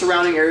and the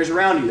surrounding areas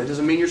around you. That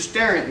doesn't mean you're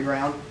staring at the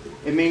ground.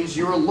 It means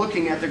you're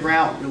looking at the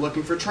ground. You're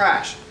looking for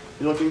trash.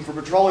 You're looking for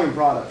petroleum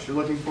products. You're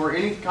looking for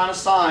any kind of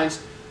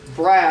signs,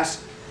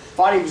 brass,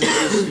 fighting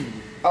positions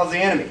of the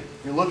enemy.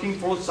 You're looking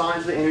for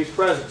signs of the enemy's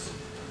presence.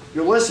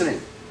 You're listening.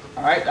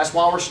 All right? That's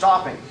why we're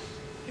stopping.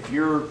 If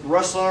you're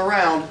rustling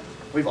around,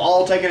 we've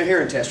all taken a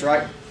hearing test,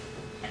 right?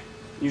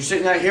 You're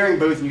sitting in that hearing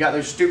booth and you got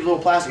those stupid little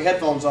plastic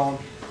headphones on,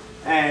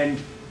 and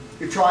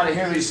you're trying to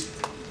hear these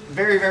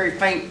very, very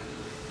faint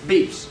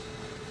beeps.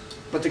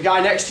 But the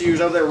guy next to you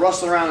is over there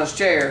rustling around in his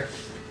chair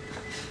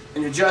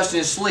and adjusting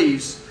his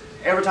sleeves.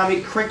 Every time he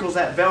crinkles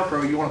that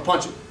Velcro, you want to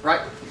punch him,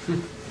 right?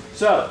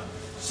 So,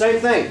 same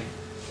thing.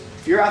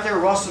 If you're out there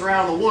rustling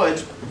around in the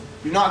woods,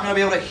 you're not going to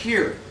be able to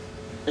hear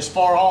as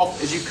far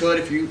off as you could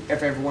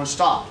if everyone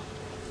stopped.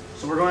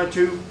 So we're going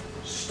to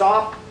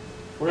stop,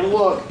 we're going to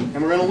look,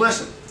 and we're going to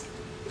listen.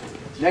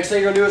 Next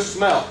thing you're going to do is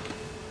smell.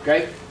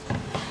 Okay?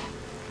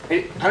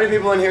 How many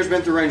people in here has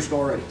been through Ranger School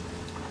already?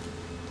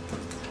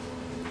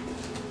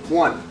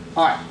 One.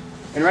 Alright.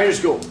 In Ranger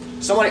School,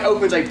 somebody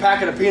opens a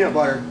packet of peanut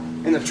butter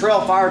in the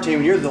trail fire team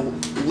and you're the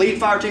lead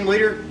fire team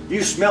leader,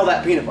 you smell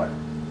that peanut butter.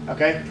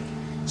 Okay?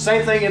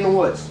 Same thing in the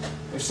woods.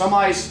 If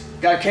somebody's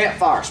got a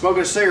campfire,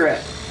 smoking a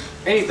cigarette,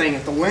 anything,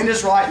 if the wind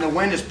is right and the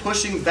wind is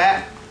pushing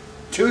that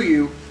to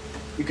you,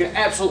 you can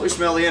absolutely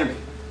smell the enemy.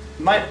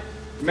 You might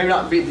maybe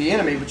not be the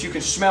enemy, but you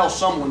can smell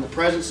someone, the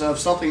presence of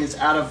something that's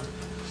out of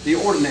the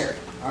ordinary.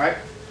 All right?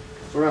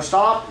 So we're going to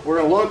stop, we're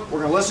going to look, we're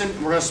going to listen,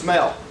 and we're going to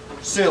smell.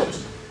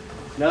 SILS.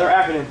 Another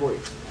acronym for you.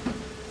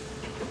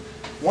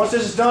 Once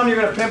this is done, you're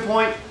going to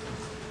pinpoint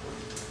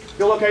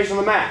your location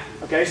on the map.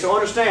 Okay, so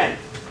understand,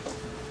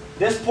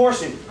 this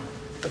portion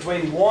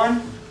between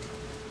 1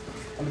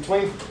 and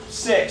between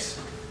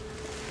 6,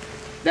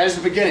 that is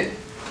the beginning.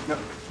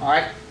 All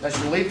right, that's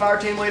your lead fire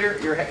team leader,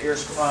 your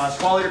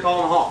squad leader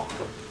calling the hall.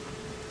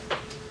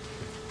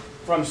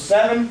 From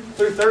 7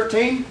 through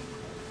 13,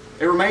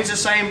 it remains the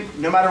same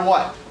no matter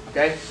what.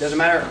 Okay, doesn't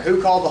matter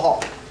who called the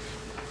hall.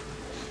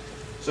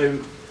 So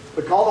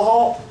we call the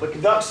hall, we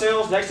conduct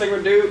SILS. Next thing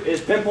we're going to do is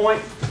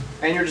pinpoint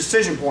and your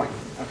decision point.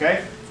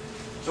 Okay,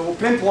 so we'll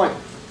pinpoint.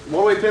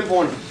 What are we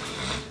pinpointing?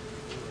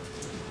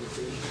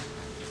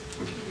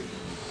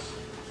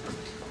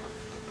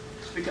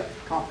 Speak up,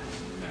 confidence.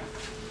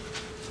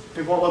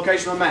 Pinpoint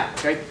location on the map.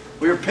 Okay,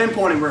 we are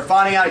pinpointing. We're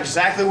finding out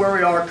exactly where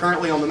we are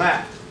currently on the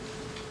map.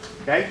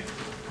 Okay,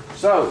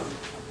 so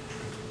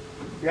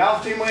your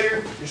alpha team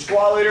leader, your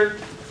squad leader,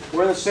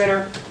 we're in the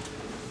center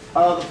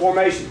of the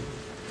formation.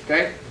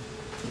 Okay,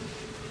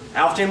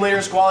 alpha team leader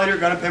and squad leader are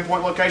going to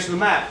pinpoint location of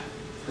the map.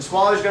 The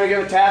squad leader is going to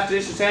give a task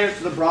position standards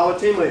to the Bravo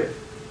team leader.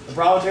 The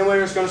Bravo team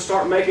leader is going to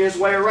start making his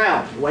way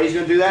around. The way he's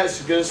going to do that is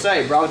he's going to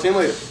say, Bravo team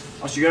leader,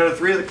 once you go to the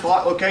 3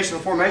 o'clock location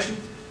of the formation,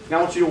 now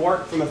I want you to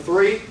work from the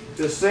 3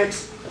 to the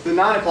 6 to the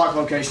 9 o'clock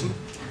location,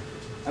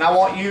 and I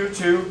want you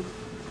to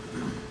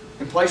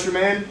place your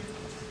men,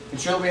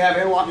 ensure that we have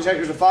interlock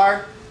detectors of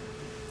fire,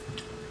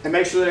 and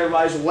make sure that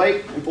everybody's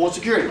awake and full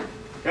security.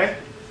 Okay?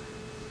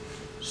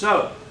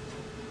 So,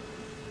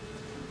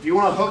 if you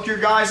want to hook your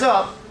guys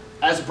up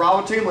as a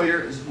Bravo team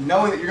leader, is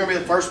knowing that you're going to be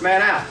the first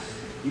man out.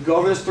 You go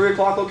over this 3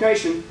 o'clock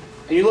location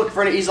and you look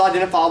for any easily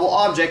identifiable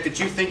object that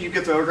you think you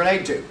could throw a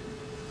grenade to.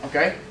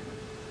 Okay?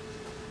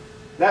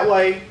 That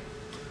way,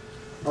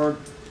 so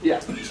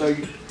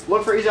you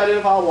look for easily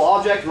identifiable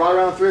object right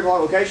around the 3 o'clock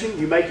location.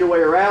 You make your way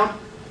around.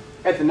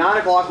 At the 9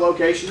 o'clock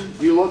location,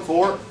 you look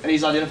for an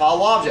easily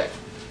identifiable object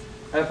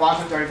at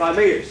approximately 35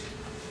 meters.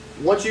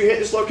 Once you hit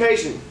this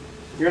location,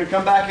 you're going to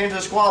come back into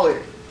the squad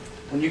leader.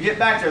 When you get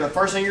back there, the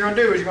first thing you're going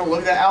to do is you're going to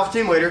look at that alpha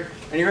team leader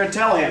and you're going to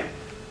tell him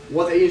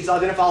what the easily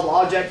identifiable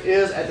object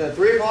is at the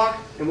 3 o'clock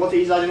and what the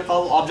easily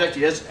identifiable object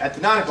is at the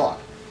 9 o'clock.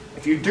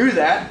 If you do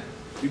that,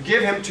 you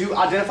give him 2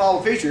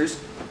 identifiable features.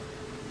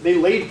 The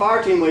lead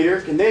fire team leader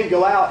can then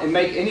go out and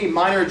make any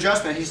minor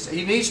adjustment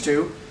he needs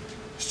to,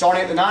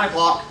 starting at the 9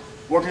 o'clock,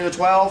 working to the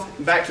 12,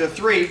 and back to the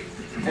 3,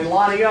 and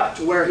lining up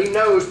to where he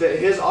knows that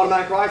his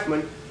automatic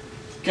rifleman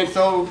can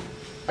throw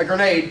a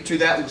grenade to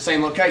that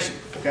same location.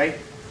 Okay?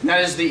 And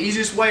that is the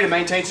easiest way to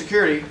maintain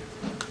security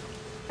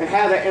and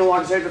have that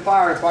interlock detector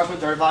fire at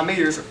approximately 35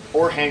 meters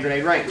or hand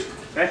grenade range.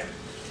 Okay?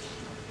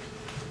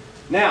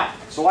 Now,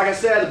 so like I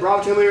said, the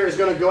Bravo team leader is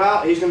going to go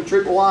out, he's going to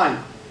troop a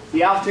line.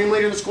 The alpha team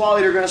leader and the squad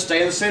leader are going to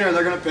stay in the center and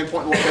they're going to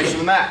pinpoint the location of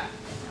the map.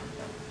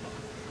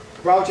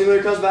 Bravo team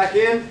leader comes back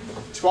in,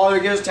 squad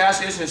leader gives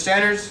task position and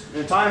standards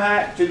and a time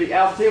hack to the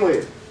alpha team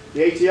leader.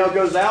 The ATL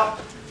goes out,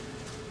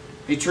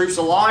 he troops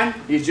the line,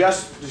 he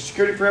adjusts the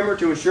security perimeter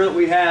to ensure that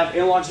we have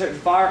interlock detector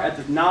fire at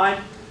the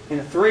 9 and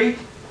the 3.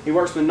 He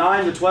works from the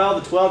 9 to the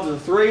 12 to the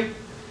 3,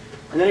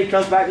 and then he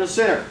comes back to the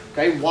center.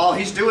 Okay, while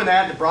he's doing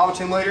that, the Bravo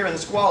team leader and the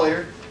squad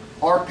leader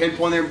are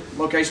pinpointing their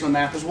location on the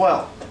map as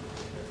well.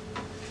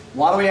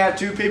 Why do we have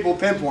 2 people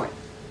pinpoint?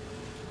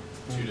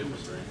 2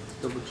 different brains.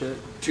 Double check.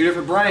 2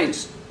 different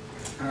brains.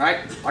 All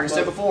right, like I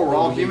said before, we're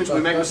all humans, we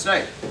make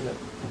mistakes.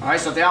 All right,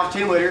 so if the alpha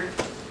team leader,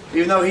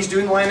 even though he's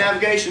doing the land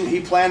navigation,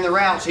 he planned the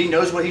routes, he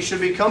knows what he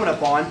should be coming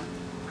upon,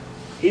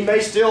 he may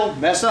still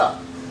mess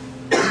up.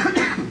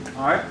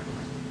 All right,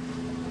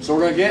 so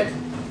we're going to get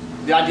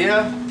the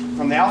idea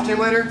from the alpha team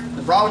leader,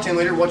 the Bravo team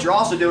leader. What you're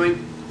also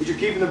doing is you're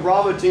keeping the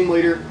Bravo team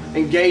leader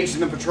engaged in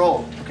the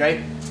patrol.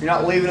 Okay, you're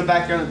not leaving him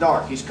back there in the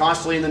dark. He's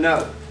constantly in the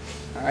know.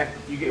 All right,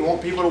 you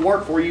want people to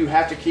work for you, you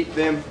have to keep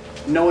them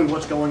knowing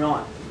what's going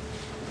on.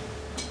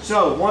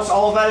 So once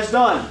all of that is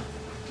done,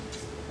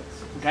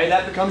 okay,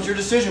 that becomes your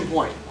decision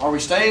point. Are we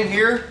staying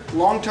here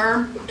long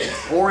term,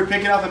 or are we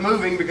picking up and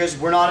moving because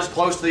we're not as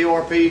close to the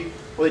ORP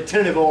or the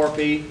tentative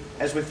ORP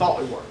as we thought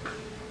we were?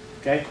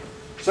 Okay,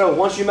 so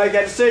once you make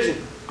that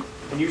decision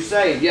and you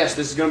say, yes,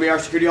 this is going to be our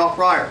security hall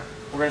prior,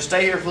 we're going to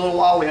stay here for a little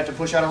while, we have to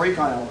push out a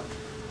recon element.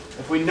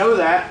 If we know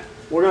that,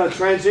 we're going to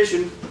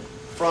transition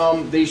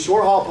from the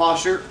short haul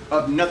posture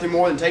of nothing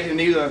more than taking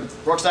the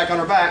rucksack on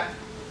our back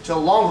to a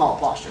long haul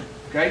posture.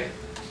 Okay?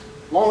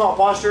 Long haul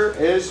posture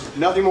is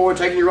nothing more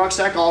than taking your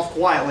rucksack off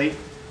quietly,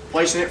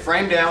 placing it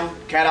frame down,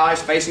 cat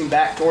eyes facing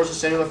back towards the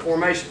center of the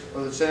formation,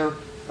 or the center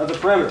of the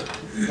perimeter.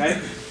 Okay?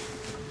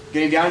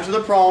 Getting down into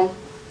the prone,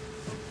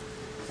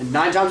 and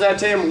 9 times out of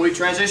 10 when we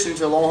transition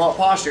to a long haul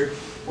posture,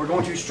 we're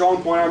going to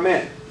strong point our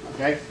men.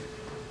 Okay?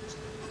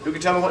 Who can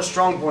tell me what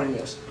strong pointing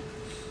is?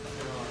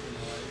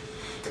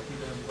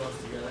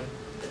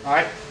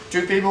 Alright,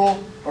 2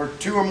 people, or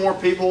 2 or more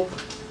people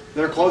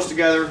that are close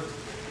together,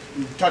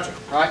 touch it,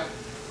 right?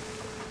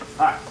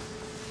 Alright.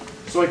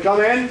 So we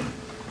come in,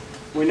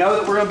 we know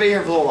that we're going to be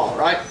here for a little while,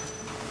 right?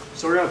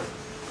 So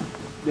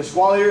the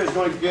squad leader is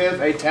going to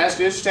give a task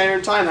standard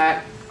and time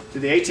hack to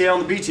the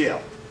ATL and the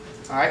BTL.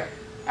 Alright?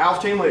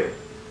 Alpha team leader,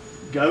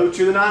 go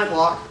to the 9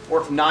 o'clock,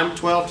 work from 9 to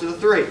 12 to the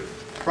 3.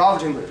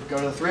 Bravo team leader, go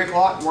to the 3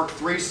 o'clock and work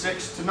 3,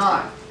 6 to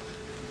 9.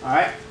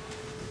 Alright?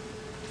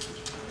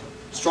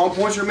 Strong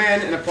points your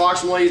men in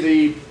approximately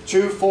the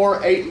 2,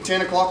 4, 8, and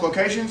 10 o'clock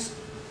locations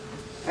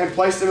and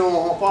place them in a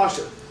long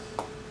posture.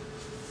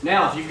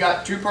 Now, if you've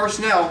got 2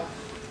 personnel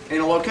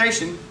in a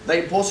location,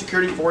 they pull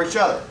security for each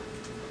other.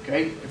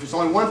 Okay? If it's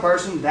only 1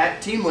 person,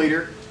 that team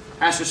leader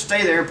has to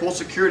stay there and pull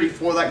security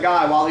for that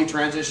guy while he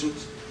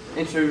transitions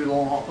into the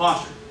long haul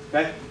posture.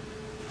 Okay?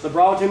 So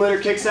Bravo team leader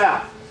kicks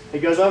out. He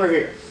goes over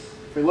here.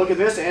 If we look at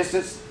this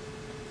instance,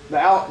 the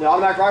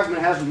automatic rifleman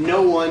has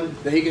no one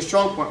that he can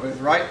strong point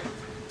with, right?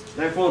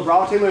 Therefore, the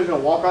Bravo team leader is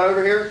going to walk right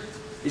over here.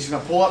 He's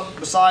going to pull up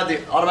beside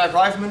the automatic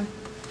rifleman.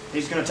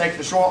 He's going to take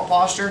the short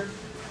posture.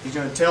 He's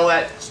going to tell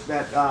that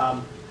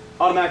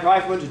automatic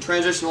rifleman to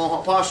transition to long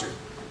haul posture.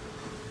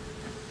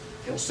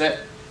 He'll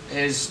set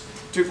his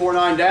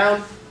 249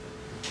 down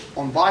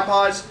on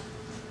bipods,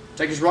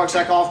 take his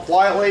rucksack off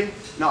quietly,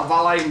 not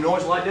violating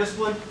noise light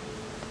discipline,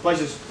 place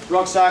his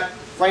rucksack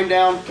frame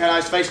down, cat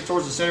eyes facing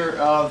towards the center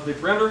of the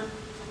perimeter,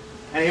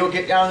 and he'll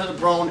get down to the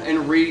prone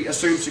and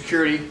reassume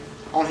security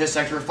on his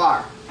sector of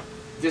fire.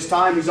 This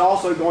time he's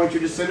also going to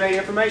disseminate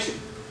information.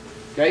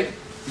 Okay?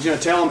 He's going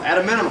to tell them at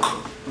a minimum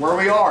where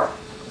we are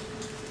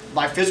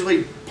by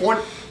physically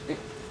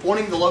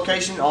pointing the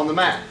location on the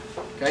map.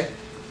 Okay?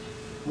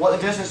 What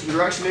the distance and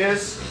direction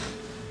is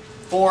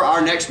for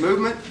our next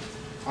movement.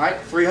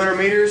 Alright, 300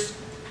 meters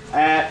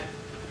at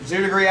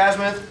 0 degree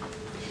azimuth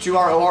to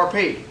our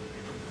ORP.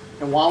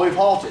 And while we've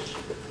halted.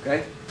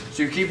 Okay?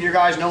 So you're keeping your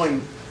guys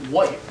knowing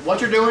what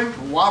you're doing,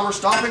 why we're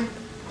stopping,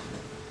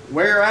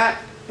 where you're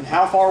at, and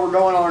how far we're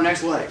going on our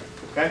next leg.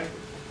 Okay?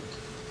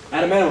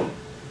 At a minimum.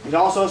 He's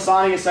also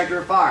assigning a sector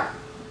of fire.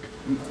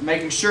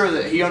 Making sure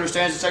that he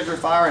understands the sector of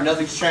fire and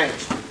nothing's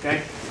changed.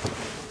 Okay?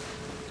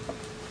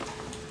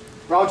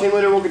 Bravo team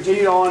leader will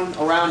continue on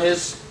around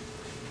his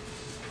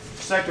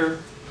sector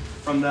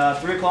from the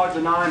 3 o'clock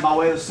to 9 by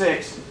way of the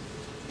 6.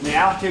 And the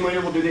Alpha team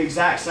leader will do the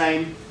exact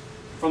same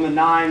from the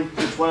 9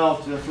 to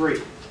 12 to the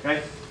 3.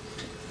 Okay?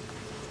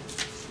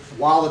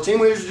 While the team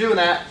leaders are doing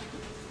that,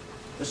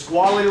 the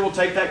squad leader will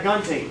take that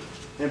gun team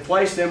and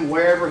place them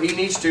wherever he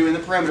needs to in the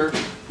perimeter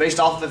based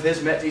off of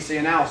his MET-TC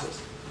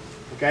analysis.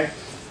 Okay?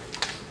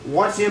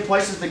 Once he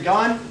places the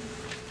gun,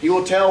 he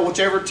will tell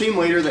whichever team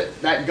leader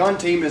that gun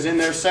team is in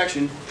their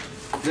section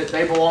that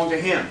they belong to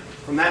him.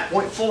 From that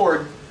point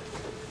forward,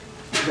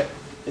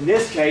 in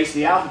this case,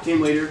 the Alpha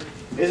team leader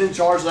is in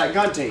charge of that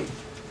gun team.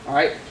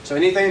 Alright? So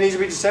anything that needs to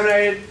be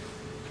disseminated,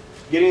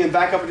 getting them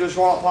back up into a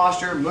short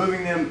posture,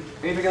 moving them,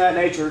 anything of that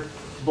nature,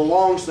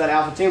 belongs to that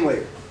Alpha team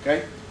leader.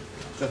 Okay?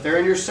 So if they're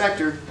in your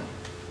sector,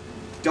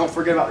 don't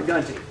forget about the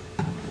gun team.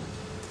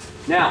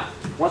 Now,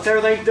 once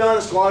everything's done,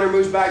 the squad leader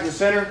moves back to the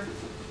center.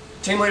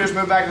 Team leaders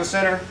move back to the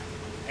center.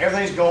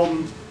 Everything's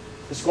golden.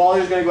 The squad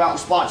leader's going to go out and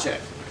spot check.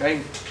 Okay?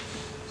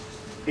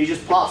 He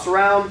just pops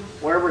around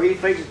wherever he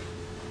thinks.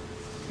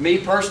 Me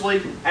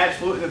personally,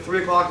 absolutely the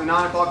 3 o'clock to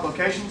 9 o'clock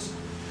locations.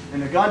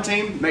 And the gun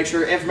team, make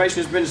sure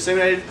information has been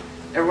disseminated.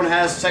 Everyone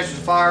has sections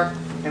of fire,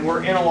 and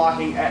we're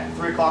interlocking at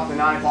 3 o'clock to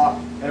 9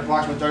 o'clock at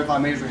approximately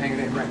 35 meters. We're hanging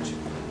in range.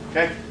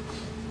 Okay?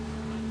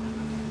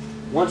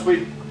 Once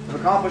we have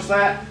accomplished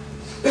that,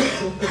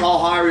 call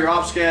hire your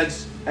ops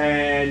scads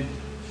and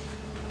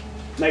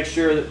make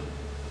sure that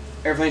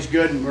everything's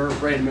good and we're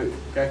ready to move.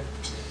 Okay?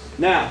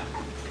 Now,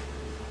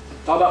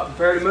 talk about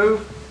prepare to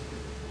move.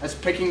 That's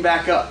picking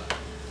back up.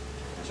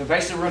 So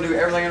basically we're going to do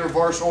everything in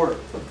reverse order.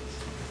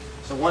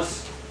 So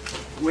once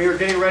we are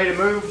getting ready to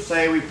move,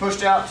 say we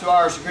pushed out to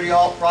our security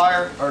halt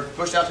prior, or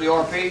pushed out to the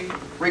RP,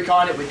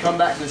 recon it, we come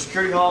back to the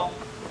security halt,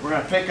 we're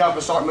going to pick up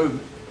and start moving.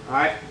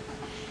 Alright?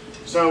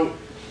 So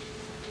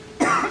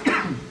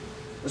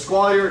the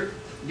squad leader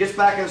gets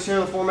back in the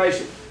center of the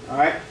formation.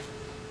 Alright?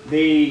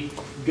 The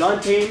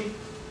gun team,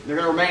 they're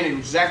going to remain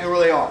exactly where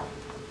they are.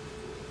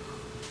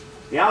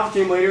 The Alpha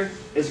team leader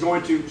is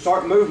going to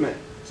start movement.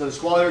 So the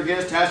squad leader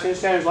gets tasks and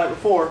standards like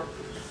before.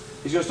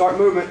 He's going to start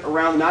movement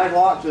around the 9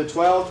 o'clock to the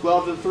 12,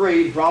 12 to the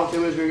 3. The Bravo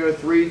team leader is going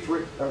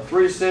to go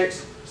 3 to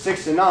 6,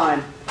 6 to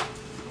 9.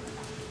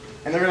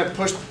 And they're going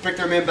to pick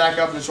their men back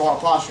up in the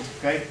short posture.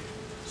 Okay?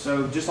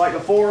 So just like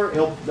before,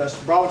 the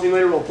Bravo team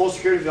leader will pull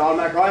security for the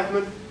automatic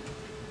rifleman.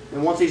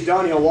 And once he's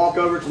done, he'll walk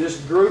over to this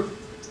group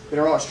that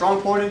are all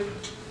strong pointed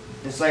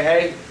and say,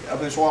 hey, up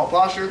in the short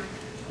posture.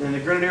 And the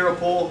grenadier will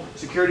pull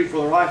security for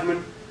the rifleman,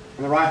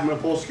 and the rifleman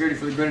will pull security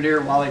for the grenadier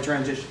while they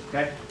transition.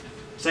 Okay?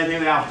 Same thing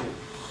with the Alpha team.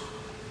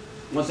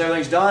 Once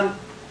everything's done,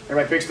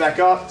 everybody picks back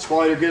up.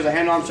 Squad leader gives a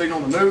hand-arm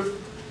signal to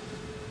move.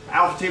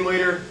 Alpha team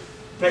leader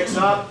picks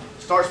up,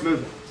 starts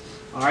moving.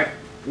 All right.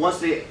 Once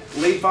the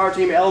lead fire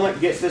team element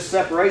gets this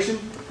separation,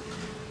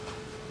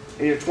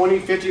 either 20,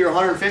 50, or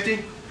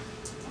 150,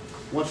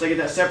 once they get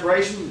that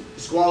separation,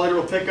 the squad leader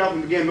will pick up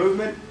and begin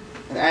movement.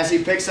 And as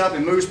he picks up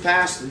and moves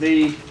past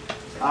the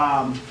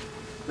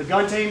The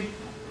gun team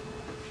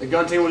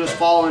will just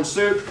follow in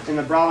suit, and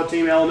the Bravo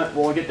team element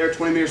will get their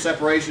 20-meter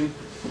separation.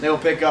 They will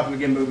pick up and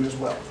begin moving as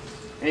well.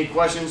 Any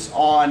questions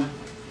on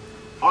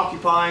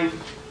occupying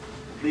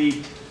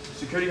the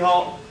security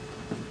halt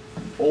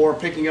or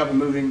picking up and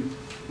moving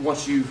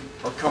once you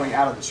are coming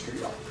out of the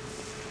security halt?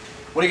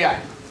 What do you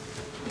got?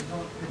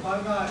 If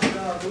I'm not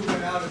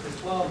moving out at the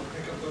 12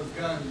 to pick up those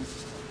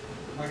guns,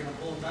 am I going to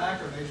pull them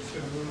back, or are they just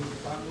going to move?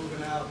 If I'm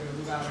moving out, going to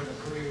move out at a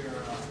 3 or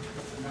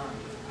a 9?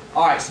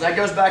 All right, so that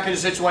goes back into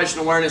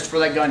situational awareness for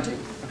that gun team,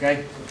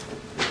 okay?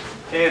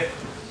 If,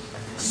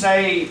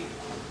 say,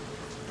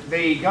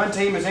 the gun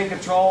team is in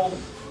control,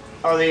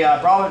 or the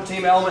Bravo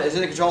team element is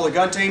in control of the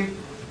gun team,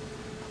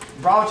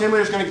 Bravo team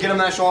leader is going to get them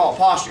that show-off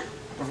posture.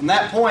 But from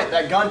that point,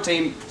 that gun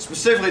team,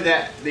 specifically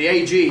the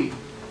AG,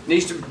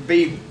 needs to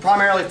be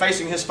primarily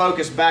facing his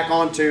focus back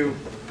onto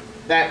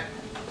that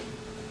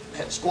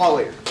squad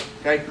leader,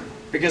 okay?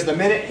 Because the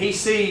minute he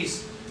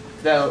sees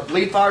the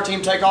lead fire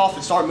team take off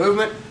and start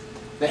movement,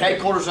 the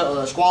headquarters of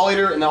the squad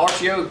leader and the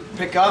RTO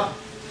pick up.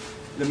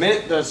 The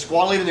minute the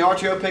squad leader and the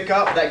RTO pick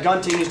up, that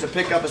gun team needs to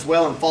pick up as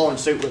well and follow in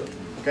suit with them,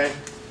 okay?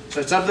 So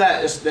it's up to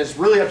that, it's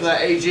really up to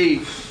that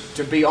AG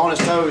to be on his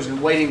toes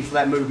and waiting for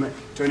that movement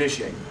to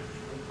initiate.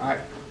 All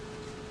right.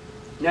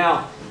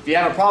 Now, if you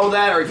have a problem with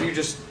that, or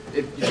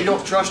if you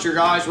don't trust your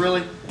guys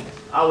really,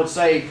 I would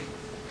say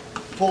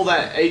pull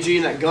that AG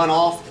and that gun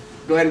off,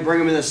 go ahead and bring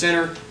them in the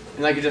center,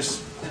 and they can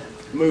just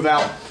move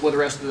out with the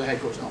rest of the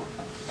headquarters on.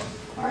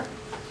 All right.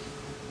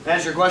 That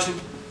answer your question?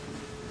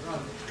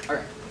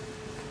 Okay.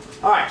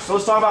 All right, so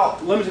let's talk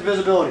about limited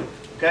visibility,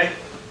 okay?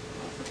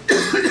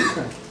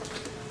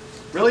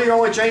 Really, your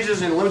only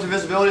changes in limited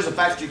visibility is the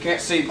fact that you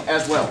can't see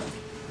as well,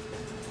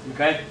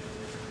 okay?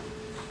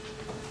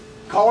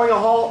 Calling a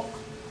halt,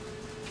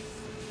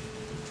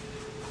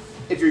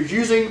 if you're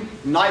using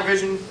night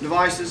vision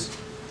devices,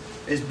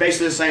 is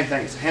basically the same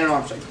thing. It's a hand and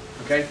arm signal,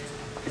 okay?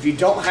 If you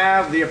don't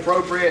have the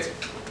appropriate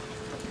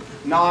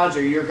nods,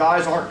 or your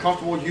guys aren't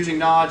comfortable using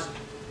nods,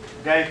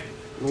 okay?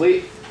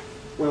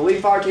 When the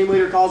lead fire team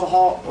leader calls a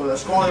halt, or the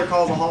squad leader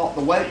calls a halt,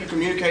 the way that you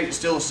communicate is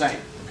still the same,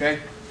 okay?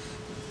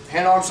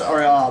 Hand arms,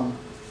 or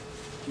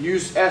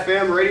use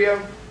FM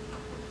radio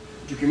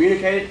to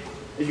communicate it.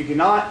 If you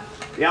cannot,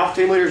 the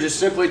alpha team leader just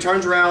simply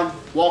turns around,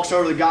 walks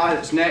over to the guy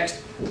that's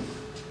next,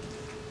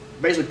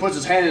 basically puts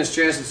his hand in his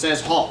chest and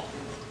says halt,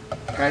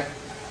 okay?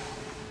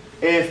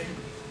 If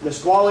the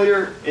squad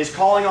leader is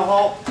calling a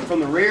halt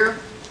from the rear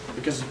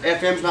because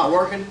FM's not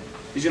working,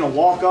 he's going to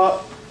walk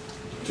up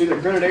to the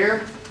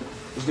grenadier,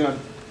 he's going to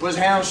put his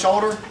hand on his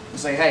shoulder and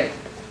say, hey,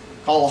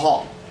 call a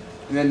halt.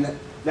 And then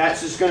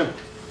that's just going to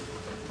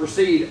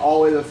proceed all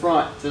the way to the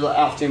front to the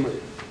alpha team leader.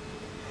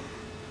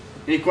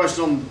 Any questions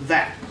on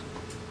that?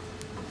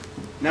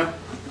 No?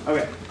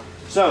 Okay.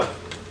 So,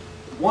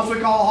 once we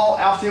call a halt,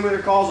 alpha team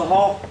leader calls a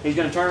halt, he's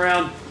going to turn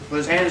around, put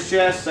his hand in his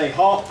chest, say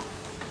halt.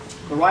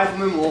 The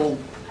rifleman will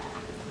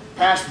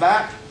pass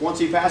back. Once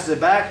he passes it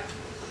back,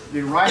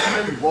 the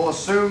rifleman will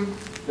assume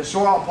the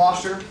short out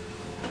posture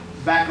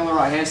back on the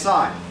right hand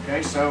side.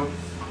 Okay, so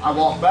I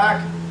walk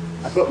back,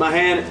 I put my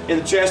hand in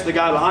the chest of the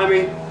guy behind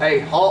me, hey,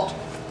 halt.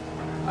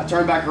 I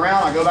turn back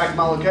around, I go back to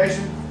my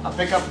location, I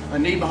pick up a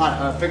knee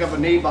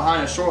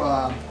behind a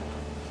short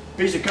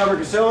piece of cover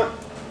concealment,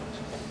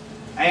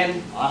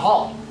 and I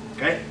halt.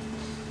 Okay.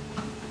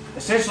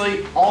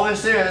 Essentially, all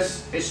this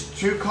is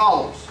two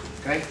columns.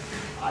 Okay.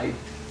 I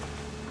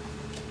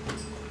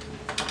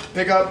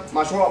pick up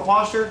my short out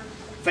posture,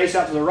 face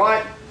out to the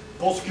right,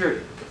 pull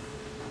security.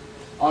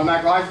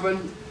 Automatic rifleman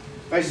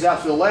faces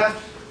out to the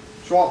left,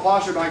 short out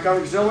posture behind cover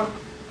concealment,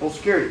 pull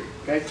security.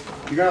 Okay.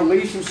 You're going to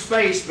leave some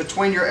space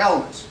between your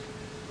elements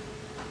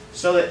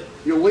so that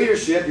your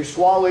leadership, your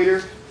squad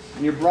leader,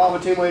 and your Bravo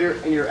team leader,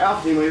 and your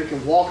Alpha team leader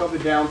can walk up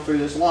and down through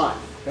this line.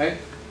 Okay.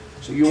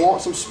 So you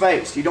want some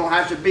space. You don't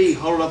have to be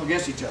huddled up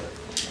against each other.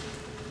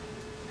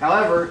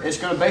 However, it's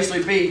going to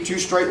basically be two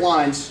straight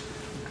lines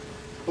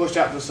pushed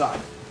out to the side.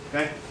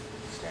 Okay?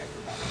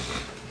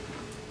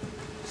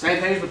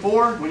 Same thing as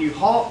before. When you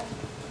halt,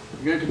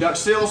 you're going to conduct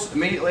SEALs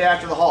immediately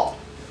after the halt.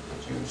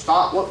 So you're going to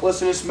stop, look,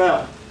 listen, and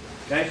smell.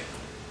 Okay?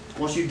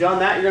 Once you've done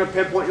that, you're going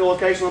to pinpoint your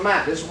location on the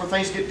map. This is where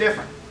things get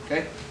different.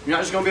 Okay? You're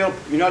not just going to be able,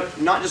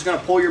 you're not just going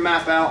to pull your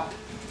map out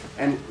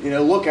and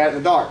look at it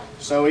in the dark.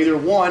 So either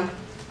one,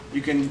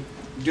 you can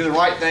do the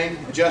right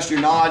thing, adjust your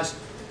nods,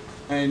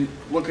 and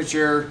look at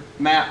your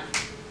map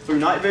through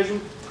night vision.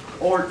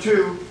 Or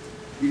two,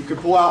 you could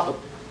pull out the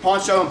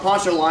poncho and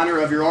poncho liner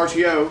of your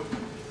RTO,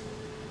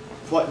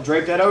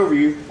 drape that over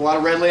you, pull out a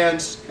red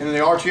lens, and then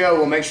the RTO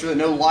will make sure that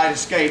no light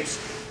escapes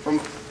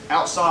from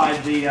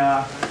outside the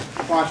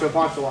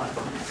poncho liner.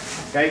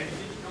 Okay?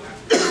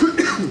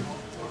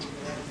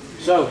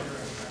 So,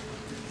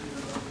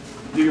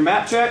 do your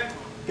map check.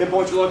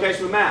 Pinpoint your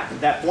location on the map. At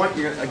that point,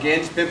 you're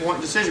again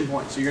pinpoint decision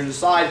point. So you're going to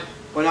decide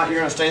whether or not you're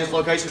going to stay in this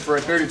location for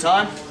a period of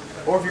time,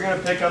 or if you're going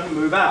to pick up and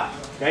move out.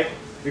 Okay?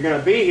 If you're going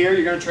to be here,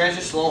 you're going to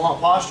transition to low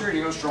halt posture, and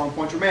you're going to strong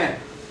point your man.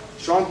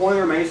 Strong point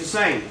remains the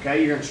same. Okay?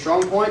 You're going to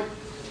strong point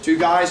two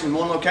guys in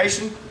one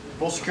location,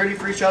 pull security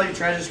for each other, you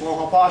transition long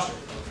haul posture.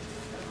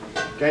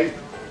 Okay?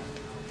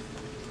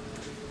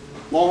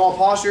 Long haul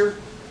posture,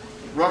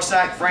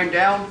 rucksack frame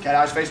down, cat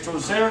eyes face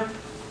towards the center.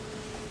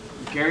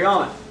 You carry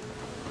on.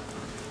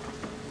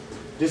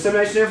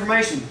 Dissemination of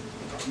information.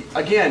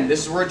 Again,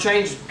 this is where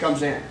change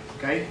comes in.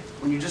 Okay?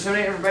 When you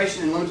disseminate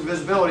information in limited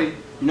visibility,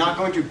 you're not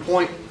going to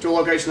point to a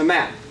location on the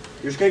map.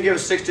 You're just going to give a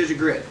 6-digit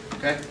grid.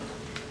 Okay?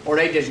 Or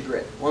an 8-digit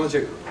grid. One of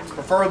the two.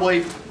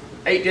 Preferably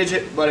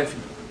 8-digit, but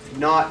if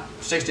not,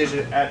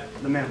 6-digit at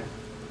the minimum.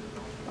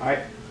 Alright?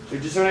 So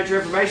you disseminate your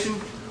information.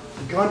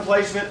 Gun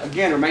placement,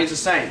 again, remains the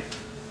same.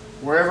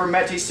 Wherever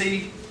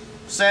METTC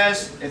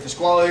says, if the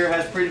squad leader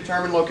has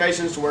predetermined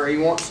locations to where he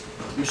wants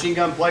machine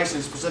gun placed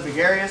in specific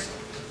areas,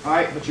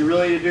 alright, but you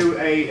really need to do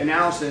an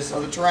analysis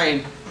of the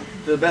terrain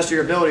to the best of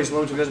your abilities,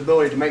 limited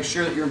visibility, to make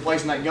sure that you're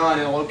placing that gun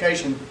in a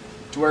location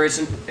to where it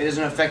is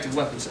an effective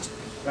weapon system.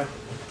 Okay?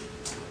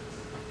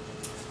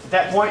 At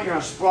that point, you're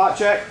going to spot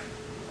check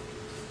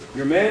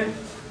your men,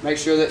 make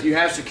sure that you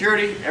have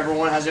security,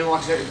 everyone has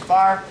interlock set to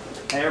fire,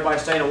 and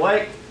everybody's staying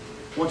awake.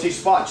 Once he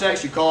spot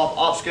checks, you call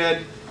up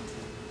OpSced,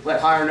 let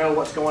higher know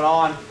what's going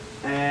on,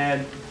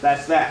 and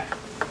that's that.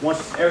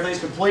 Once everything's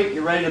complete,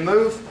 you're ready to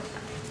move.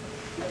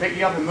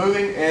 Picking up and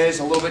moving is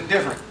a little bit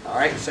different. All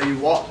right, so you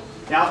walk.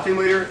 The alpha team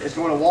leader is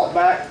going to walk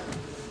back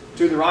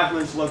to the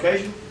rifleman's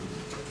location.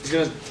 He's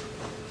going to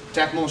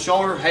tap him on the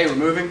shoulder. Hey, we're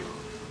moving.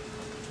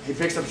 He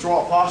picks up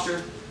short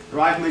posture. The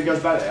rifleman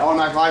goes back to the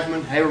automatic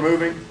rifleman. Hey, we're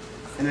moving.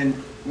 And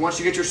then once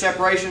you get your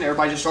separation,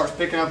 everybody just starts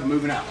picking up and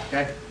moving out.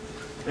 Okay.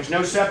 There's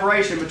no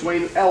separation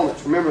between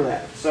elements. Remember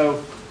that.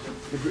 So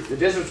the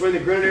distance between the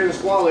grenadier and the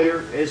squad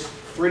leader is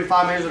 3 to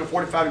 5 meters at a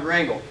 45-degree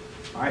angle.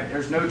 All right.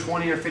 There's no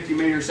 20 or 50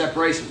 meter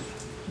separation.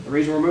 The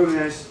reason we're moving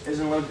this is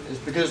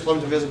because it's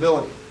limited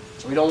visibility.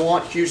 So we don't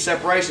want huge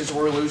separations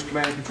where we lose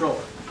command and control.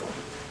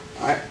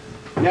 All right.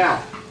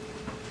 Now,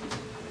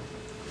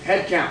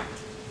 head count.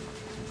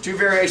 2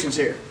 variations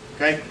here.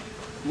 Okay.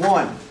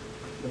 1,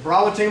 the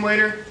Bravo team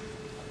leader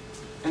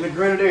and the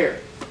grenadier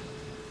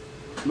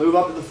move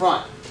up to the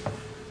front.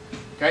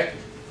 Okay.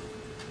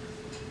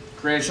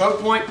 Create a choke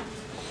point.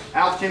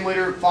 Alpha team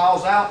leader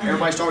files out.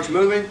 Everybody starts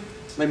moving.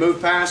 They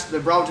move past the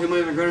Bravo team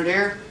leader and the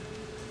grenadier.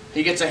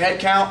 He gets a head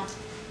count.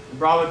 The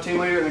Bravo team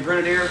leader and the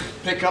grenadier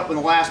pick up when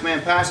the last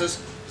man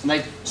passes, and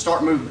they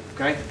start movement.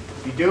 Okay.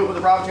 If you do it with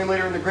the Bravo team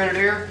leader and the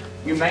grenadier,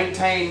 you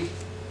maintain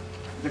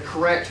the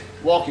correct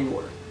walking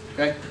order.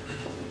 Okay.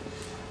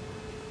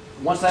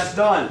 Once that's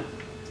done,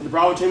 the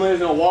Bravo team leader is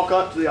going to walk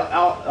up to the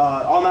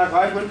automatic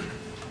rifleman.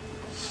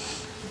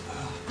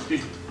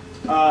 Excuse me.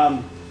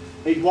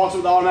 He walks up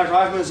to the automatic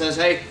rifleman and says,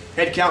 "Hey,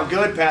 head count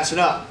good, pass it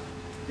up."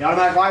 The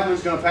automatic rifleman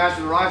is going to pass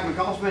to the rifleman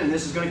accomplishment, and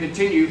this is going to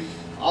continue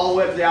all the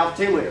way up to the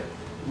alpha team leader.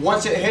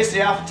 Once it hits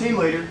the alpha team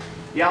leader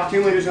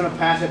is going to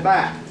pass it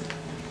back.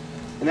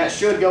 And that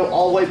should go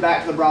all the way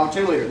back to the Bravo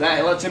team leader.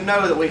 That lets him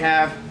know that we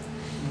have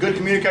good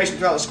communication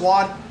throughout the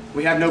squad.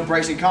 We have no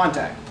bracing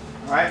contact.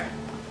 All right?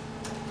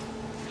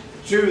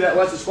 2, that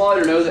lets the squad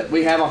leader know that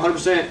we have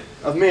 100%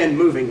 of men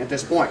moving at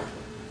this point.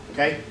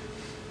 Okay?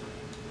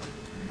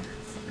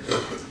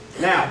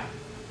 Now,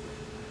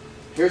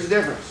 here's the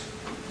difference.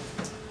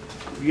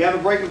 If you have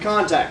a break in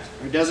contact,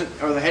 or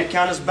the head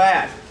count is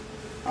bad,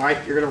 all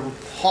right, you're going to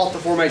halt the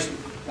formation.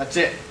 That's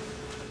it.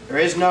 There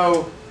is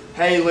no,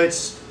 hey,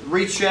 let's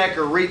recheck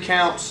or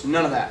recounts,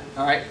 none of that.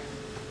 All right?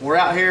 We're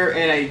out here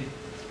in a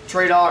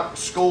TRADOC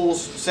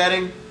schools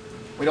setting.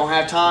 We don't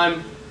have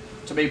time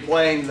to be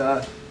playing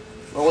the,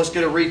 well, let's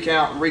get a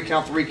recount and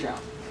recount the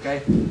recount. Okay?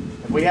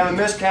 If we have a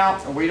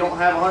miscount or we don't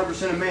have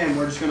 100% of men,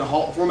 we're just going to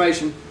halt the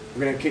formation.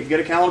 We're going to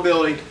get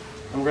accountability,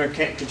 and we're going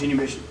to continue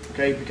mission.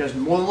 Okay? Because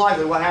more than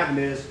likely what happened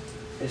is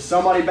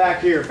somebody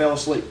back here fell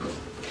asleep.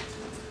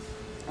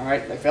 All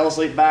right? They fell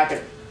asleep back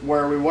at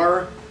where we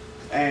were,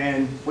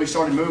 and we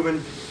started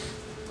moving.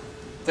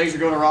 Things are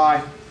going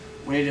awry.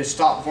 We need to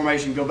stop the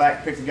formation, go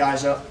back, pick the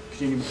guys up,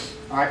 continue moving.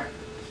 All right?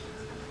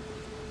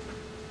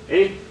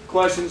 Any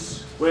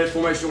questions with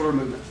formation order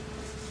movement?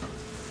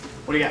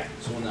 What do you got?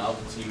 So when the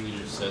alpha team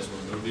leader says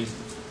we're moving,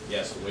 he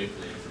has to wait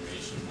for the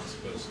information once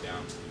it goes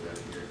down to be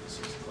ready here at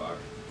 6 o'clock,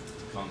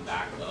 come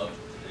back up,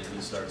 and then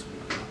he starts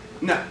moving.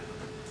 No.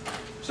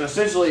 So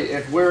essentially,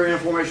 if we're in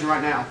formation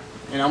right now,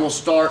 and I'm going to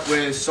start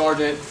with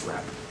Sergeant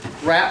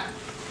Rapp.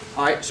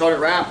 All right,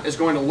 Sergeant Rapp is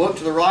going to look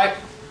to the right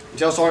and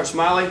tell Sergeant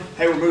Smiley,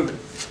 hey, we're moving.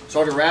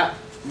 Sergeant Rapp,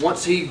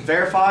 once he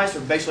verifies,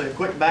 or basically a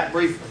quick back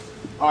brief,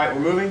 all right,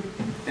 we're moving,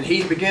 and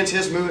he begins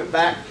his movement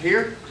back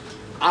here,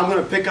 I'm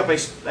going to pick up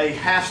a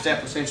half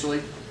step,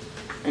 essentially,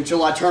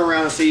 until I turn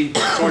around and see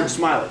Sergeant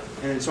Smiley.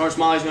 And Sergeant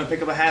Smiley is going to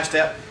pick up a half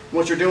step.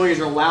 What you're doing is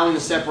you're allowing the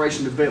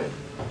separation to build.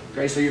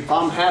 Okay, so if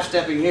I'm half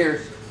stepping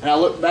here, and I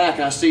look back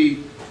and I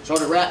see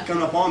Sergeant Rapp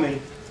coming up on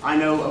me, I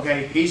know,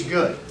 okay, he's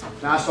good.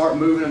 Now I start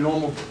moving at a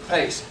normal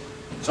pace.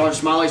 Sergeant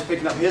Smiley's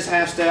picking up his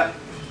half step.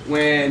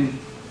 When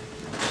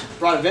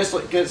Private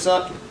Vincent gets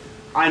up,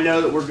 I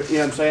know that we're, you know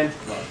what I'm saying?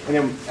 And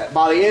then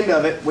by the end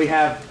of it, we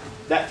have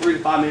that 3 to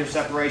 5 meter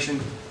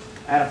separation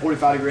at a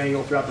 45-degree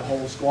angle throughout the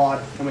whole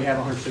squad, and we have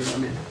 100% of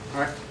men.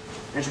 All right?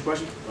 Answer your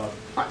question? All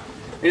right.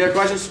 Any other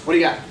questions? What do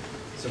you got?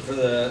 So for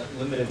the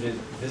limited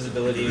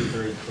visibility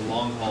for the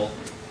long haul,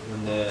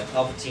 when the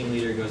alpha team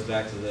leader goes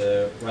back to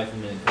the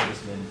rifleman and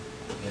compassman,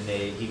 and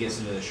he gets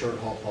into the short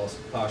haul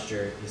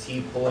posture, is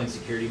he pulling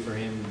security for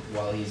him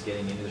while he's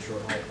getting into the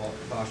short haul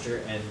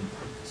posture, and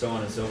so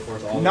on and so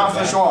forth? All Not the for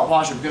way the back? short haul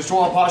posture, because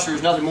short haul posture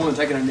is nothing more than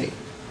taking a knee.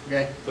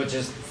 Okay. But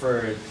just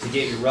to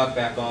get your ruck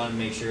back on,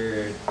 make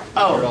sure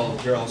Oh.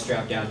 you're all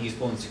strapped down. He's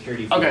pulling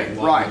security for Okay, you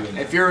while right. you're doing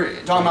If that. you're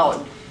talking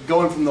about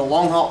going from the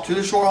long haul to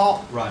the short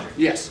haul, Roger.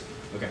 yes.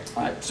 Okay.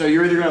 All right. So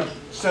you're either gonna.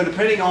 So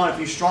depending on if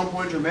you strong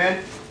point your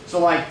men, so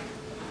like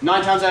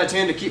 9 times out of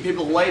 10 to keep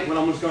people awake, what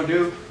I'm just gonna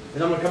do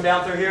is I'm gonna come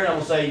down through here and I'm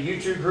gonna say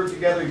you two group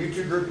together, you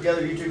two group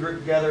together, you two group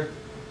together,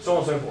 so on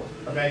and so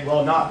forth. Okay.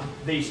 Well, not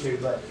these two,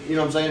 but you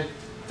know what I'm saying.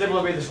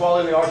 Typically, be the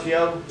squad leader and the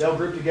RTO, they'll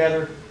group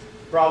together.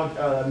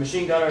 Probably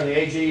machine gunner and the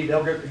AG,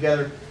 they'll group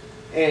together,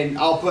 and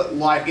I'll put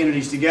light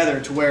entities together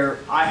to where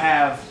I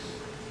have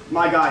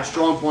my guys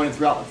strong pointed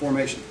throughout the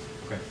formation.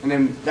 Okay. And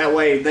then that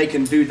way they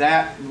can do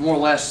that, more or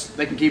less,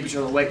 they can keep each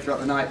other awake throughout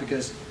the night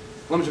because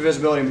limited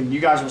visibility, I mean, you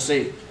guys will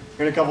see.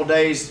 In a couple of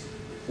days,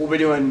 we'll be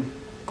doing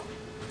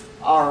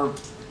our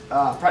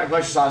practical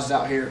exercises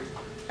out here,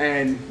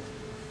 and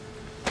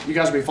you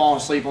guys will be falling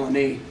asleep on the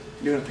knee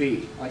doing a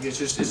PE. Like,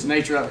 it's the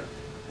nature of it.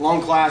 Long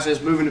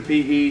classes, moving to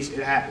PEs,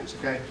 it happens,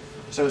 okay?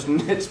 So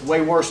it's way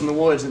worse in the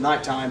woods at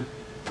nighttime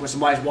when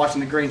somebody's watching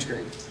the green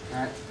screen, all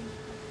right?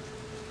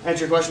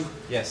 Answer your question?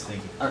 Yes,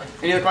 thank you. All right.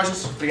 Any other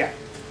questions? What do you got?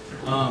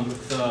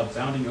 With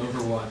bounding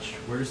Overwatch,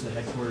 where does the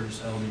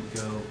headquarters element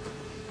go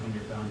when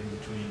you're bounding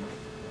between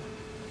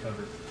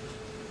cover?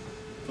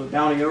 For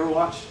bounding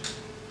Overwatch?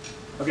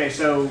 Okay,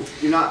 so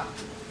you're not,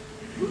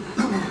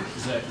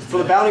 for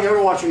the bounding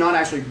Overwatch, you're not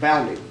actually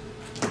bounding.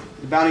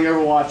 The bounding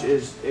Overwatch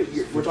is,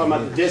 we're talking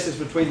about the distance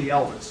between the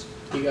elements.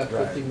 You got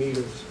 50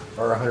 meters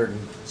or 100.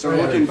 So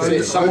we're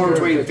looking somewhere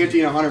between 50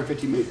 and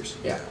 150 meters.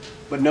 Yeah.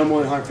 But no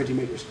more than 150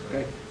 meters,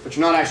 okay? But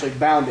you're not actually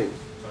bounding.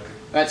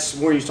 That's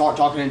where you start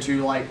talking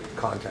into like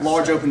Contact.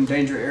 large open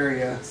danger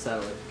area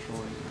Satellite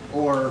patrolling.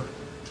 or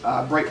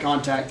break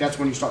contact. That's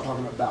when you start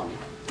talking about bounding.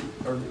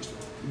 Or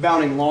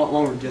bounding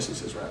longer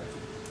distances, rather.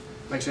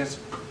 Make sense?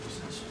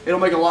 It'll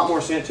make a lot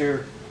more sense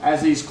here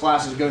as these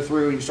classes go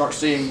through and you start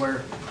seeing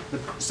where the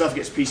stuff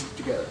gets pieced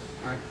together.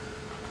 All right.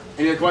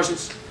 Any other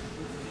questions?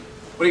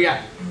 What do you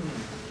got?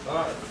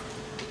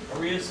 Are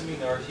we assuming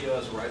the RTO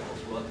has rifles?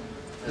 What?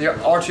 The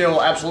RTO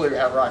will absolutely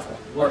have a rifle,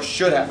 or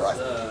should have a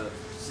rifle.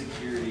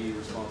 Security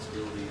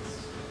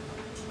responsibilities.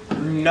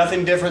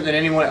 Nothing different than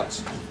anyone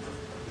else.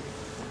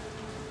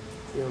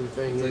 The only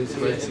thing is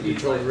he If has to he's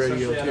control the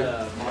radio especially too.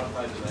 at a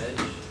modified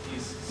wedge,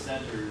 he's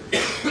centered.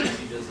 Is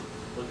he just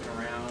looking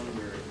around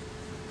or?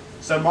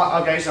 So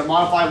so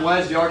modified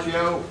wedge, the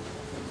RTO,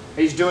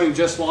 he's doing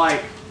just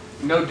like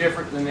no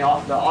different than the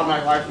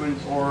automatic rifleman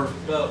or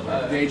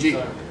the AG.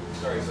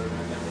 Sorry,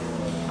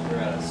 we're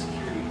at a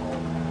security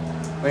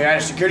hall. Wait, at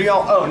a security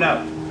hall? Oh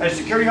no, at a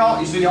security hall,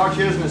 you see the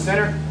RTO's in the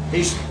center.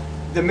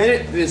 The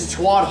minute this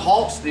squad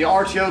halts, the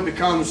RTO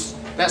becomes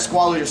that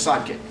squad leader's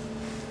sidekick.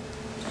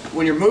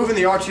 When you're moving,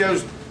 the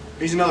RTO's,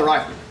 he's another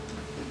rifleman.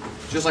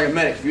 Just like a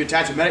medic. If you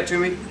attach a medic to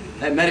me,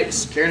 that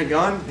medic's carrying a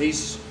gun.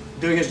 He's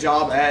doing his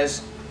job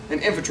as an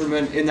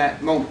infantryman in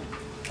that moment.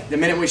 The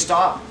minute we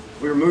stop,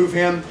 we remove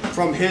him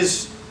from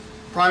his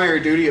primary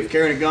duty of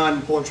carrying a gun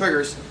and pulling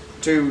triggers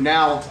to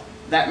now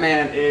that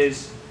man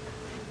is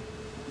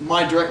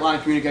my direct line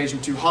of communication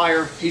to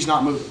higher. He's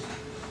not moving.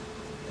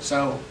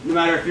 So no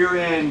matter if you're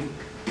in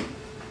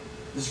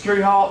the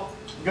security hall,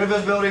 good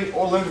visibility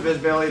or limited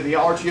visibility, the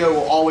RTO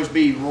will always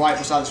be right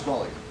beside the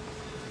squad leader.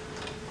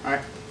 All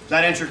right, does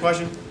that answer your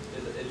question?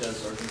 It does,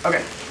 sir.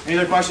 Okay, any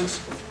other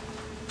questions?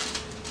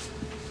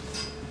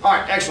 All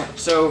right, excellent.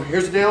 So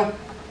here's the deal.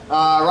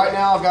 Right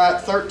now I've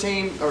got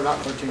 13, or not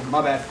 13,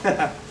 my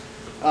bad.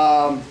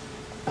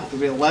 It'll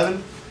be 11,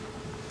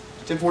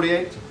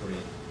 1048?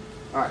 1048.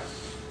 All right,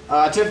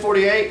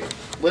 1048,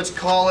 let's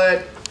call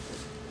it,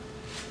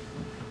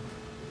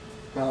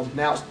 well,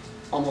 now it's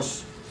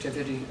almost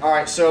 10:50. All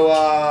right, so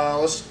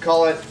let's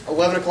call it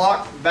 11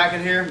 o'clock. Back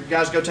in here, you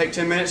guys go take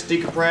 10 minutes,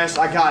 decompress.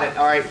 I got it.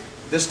 All right,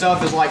 this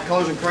stuff is like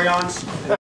colors and crayons.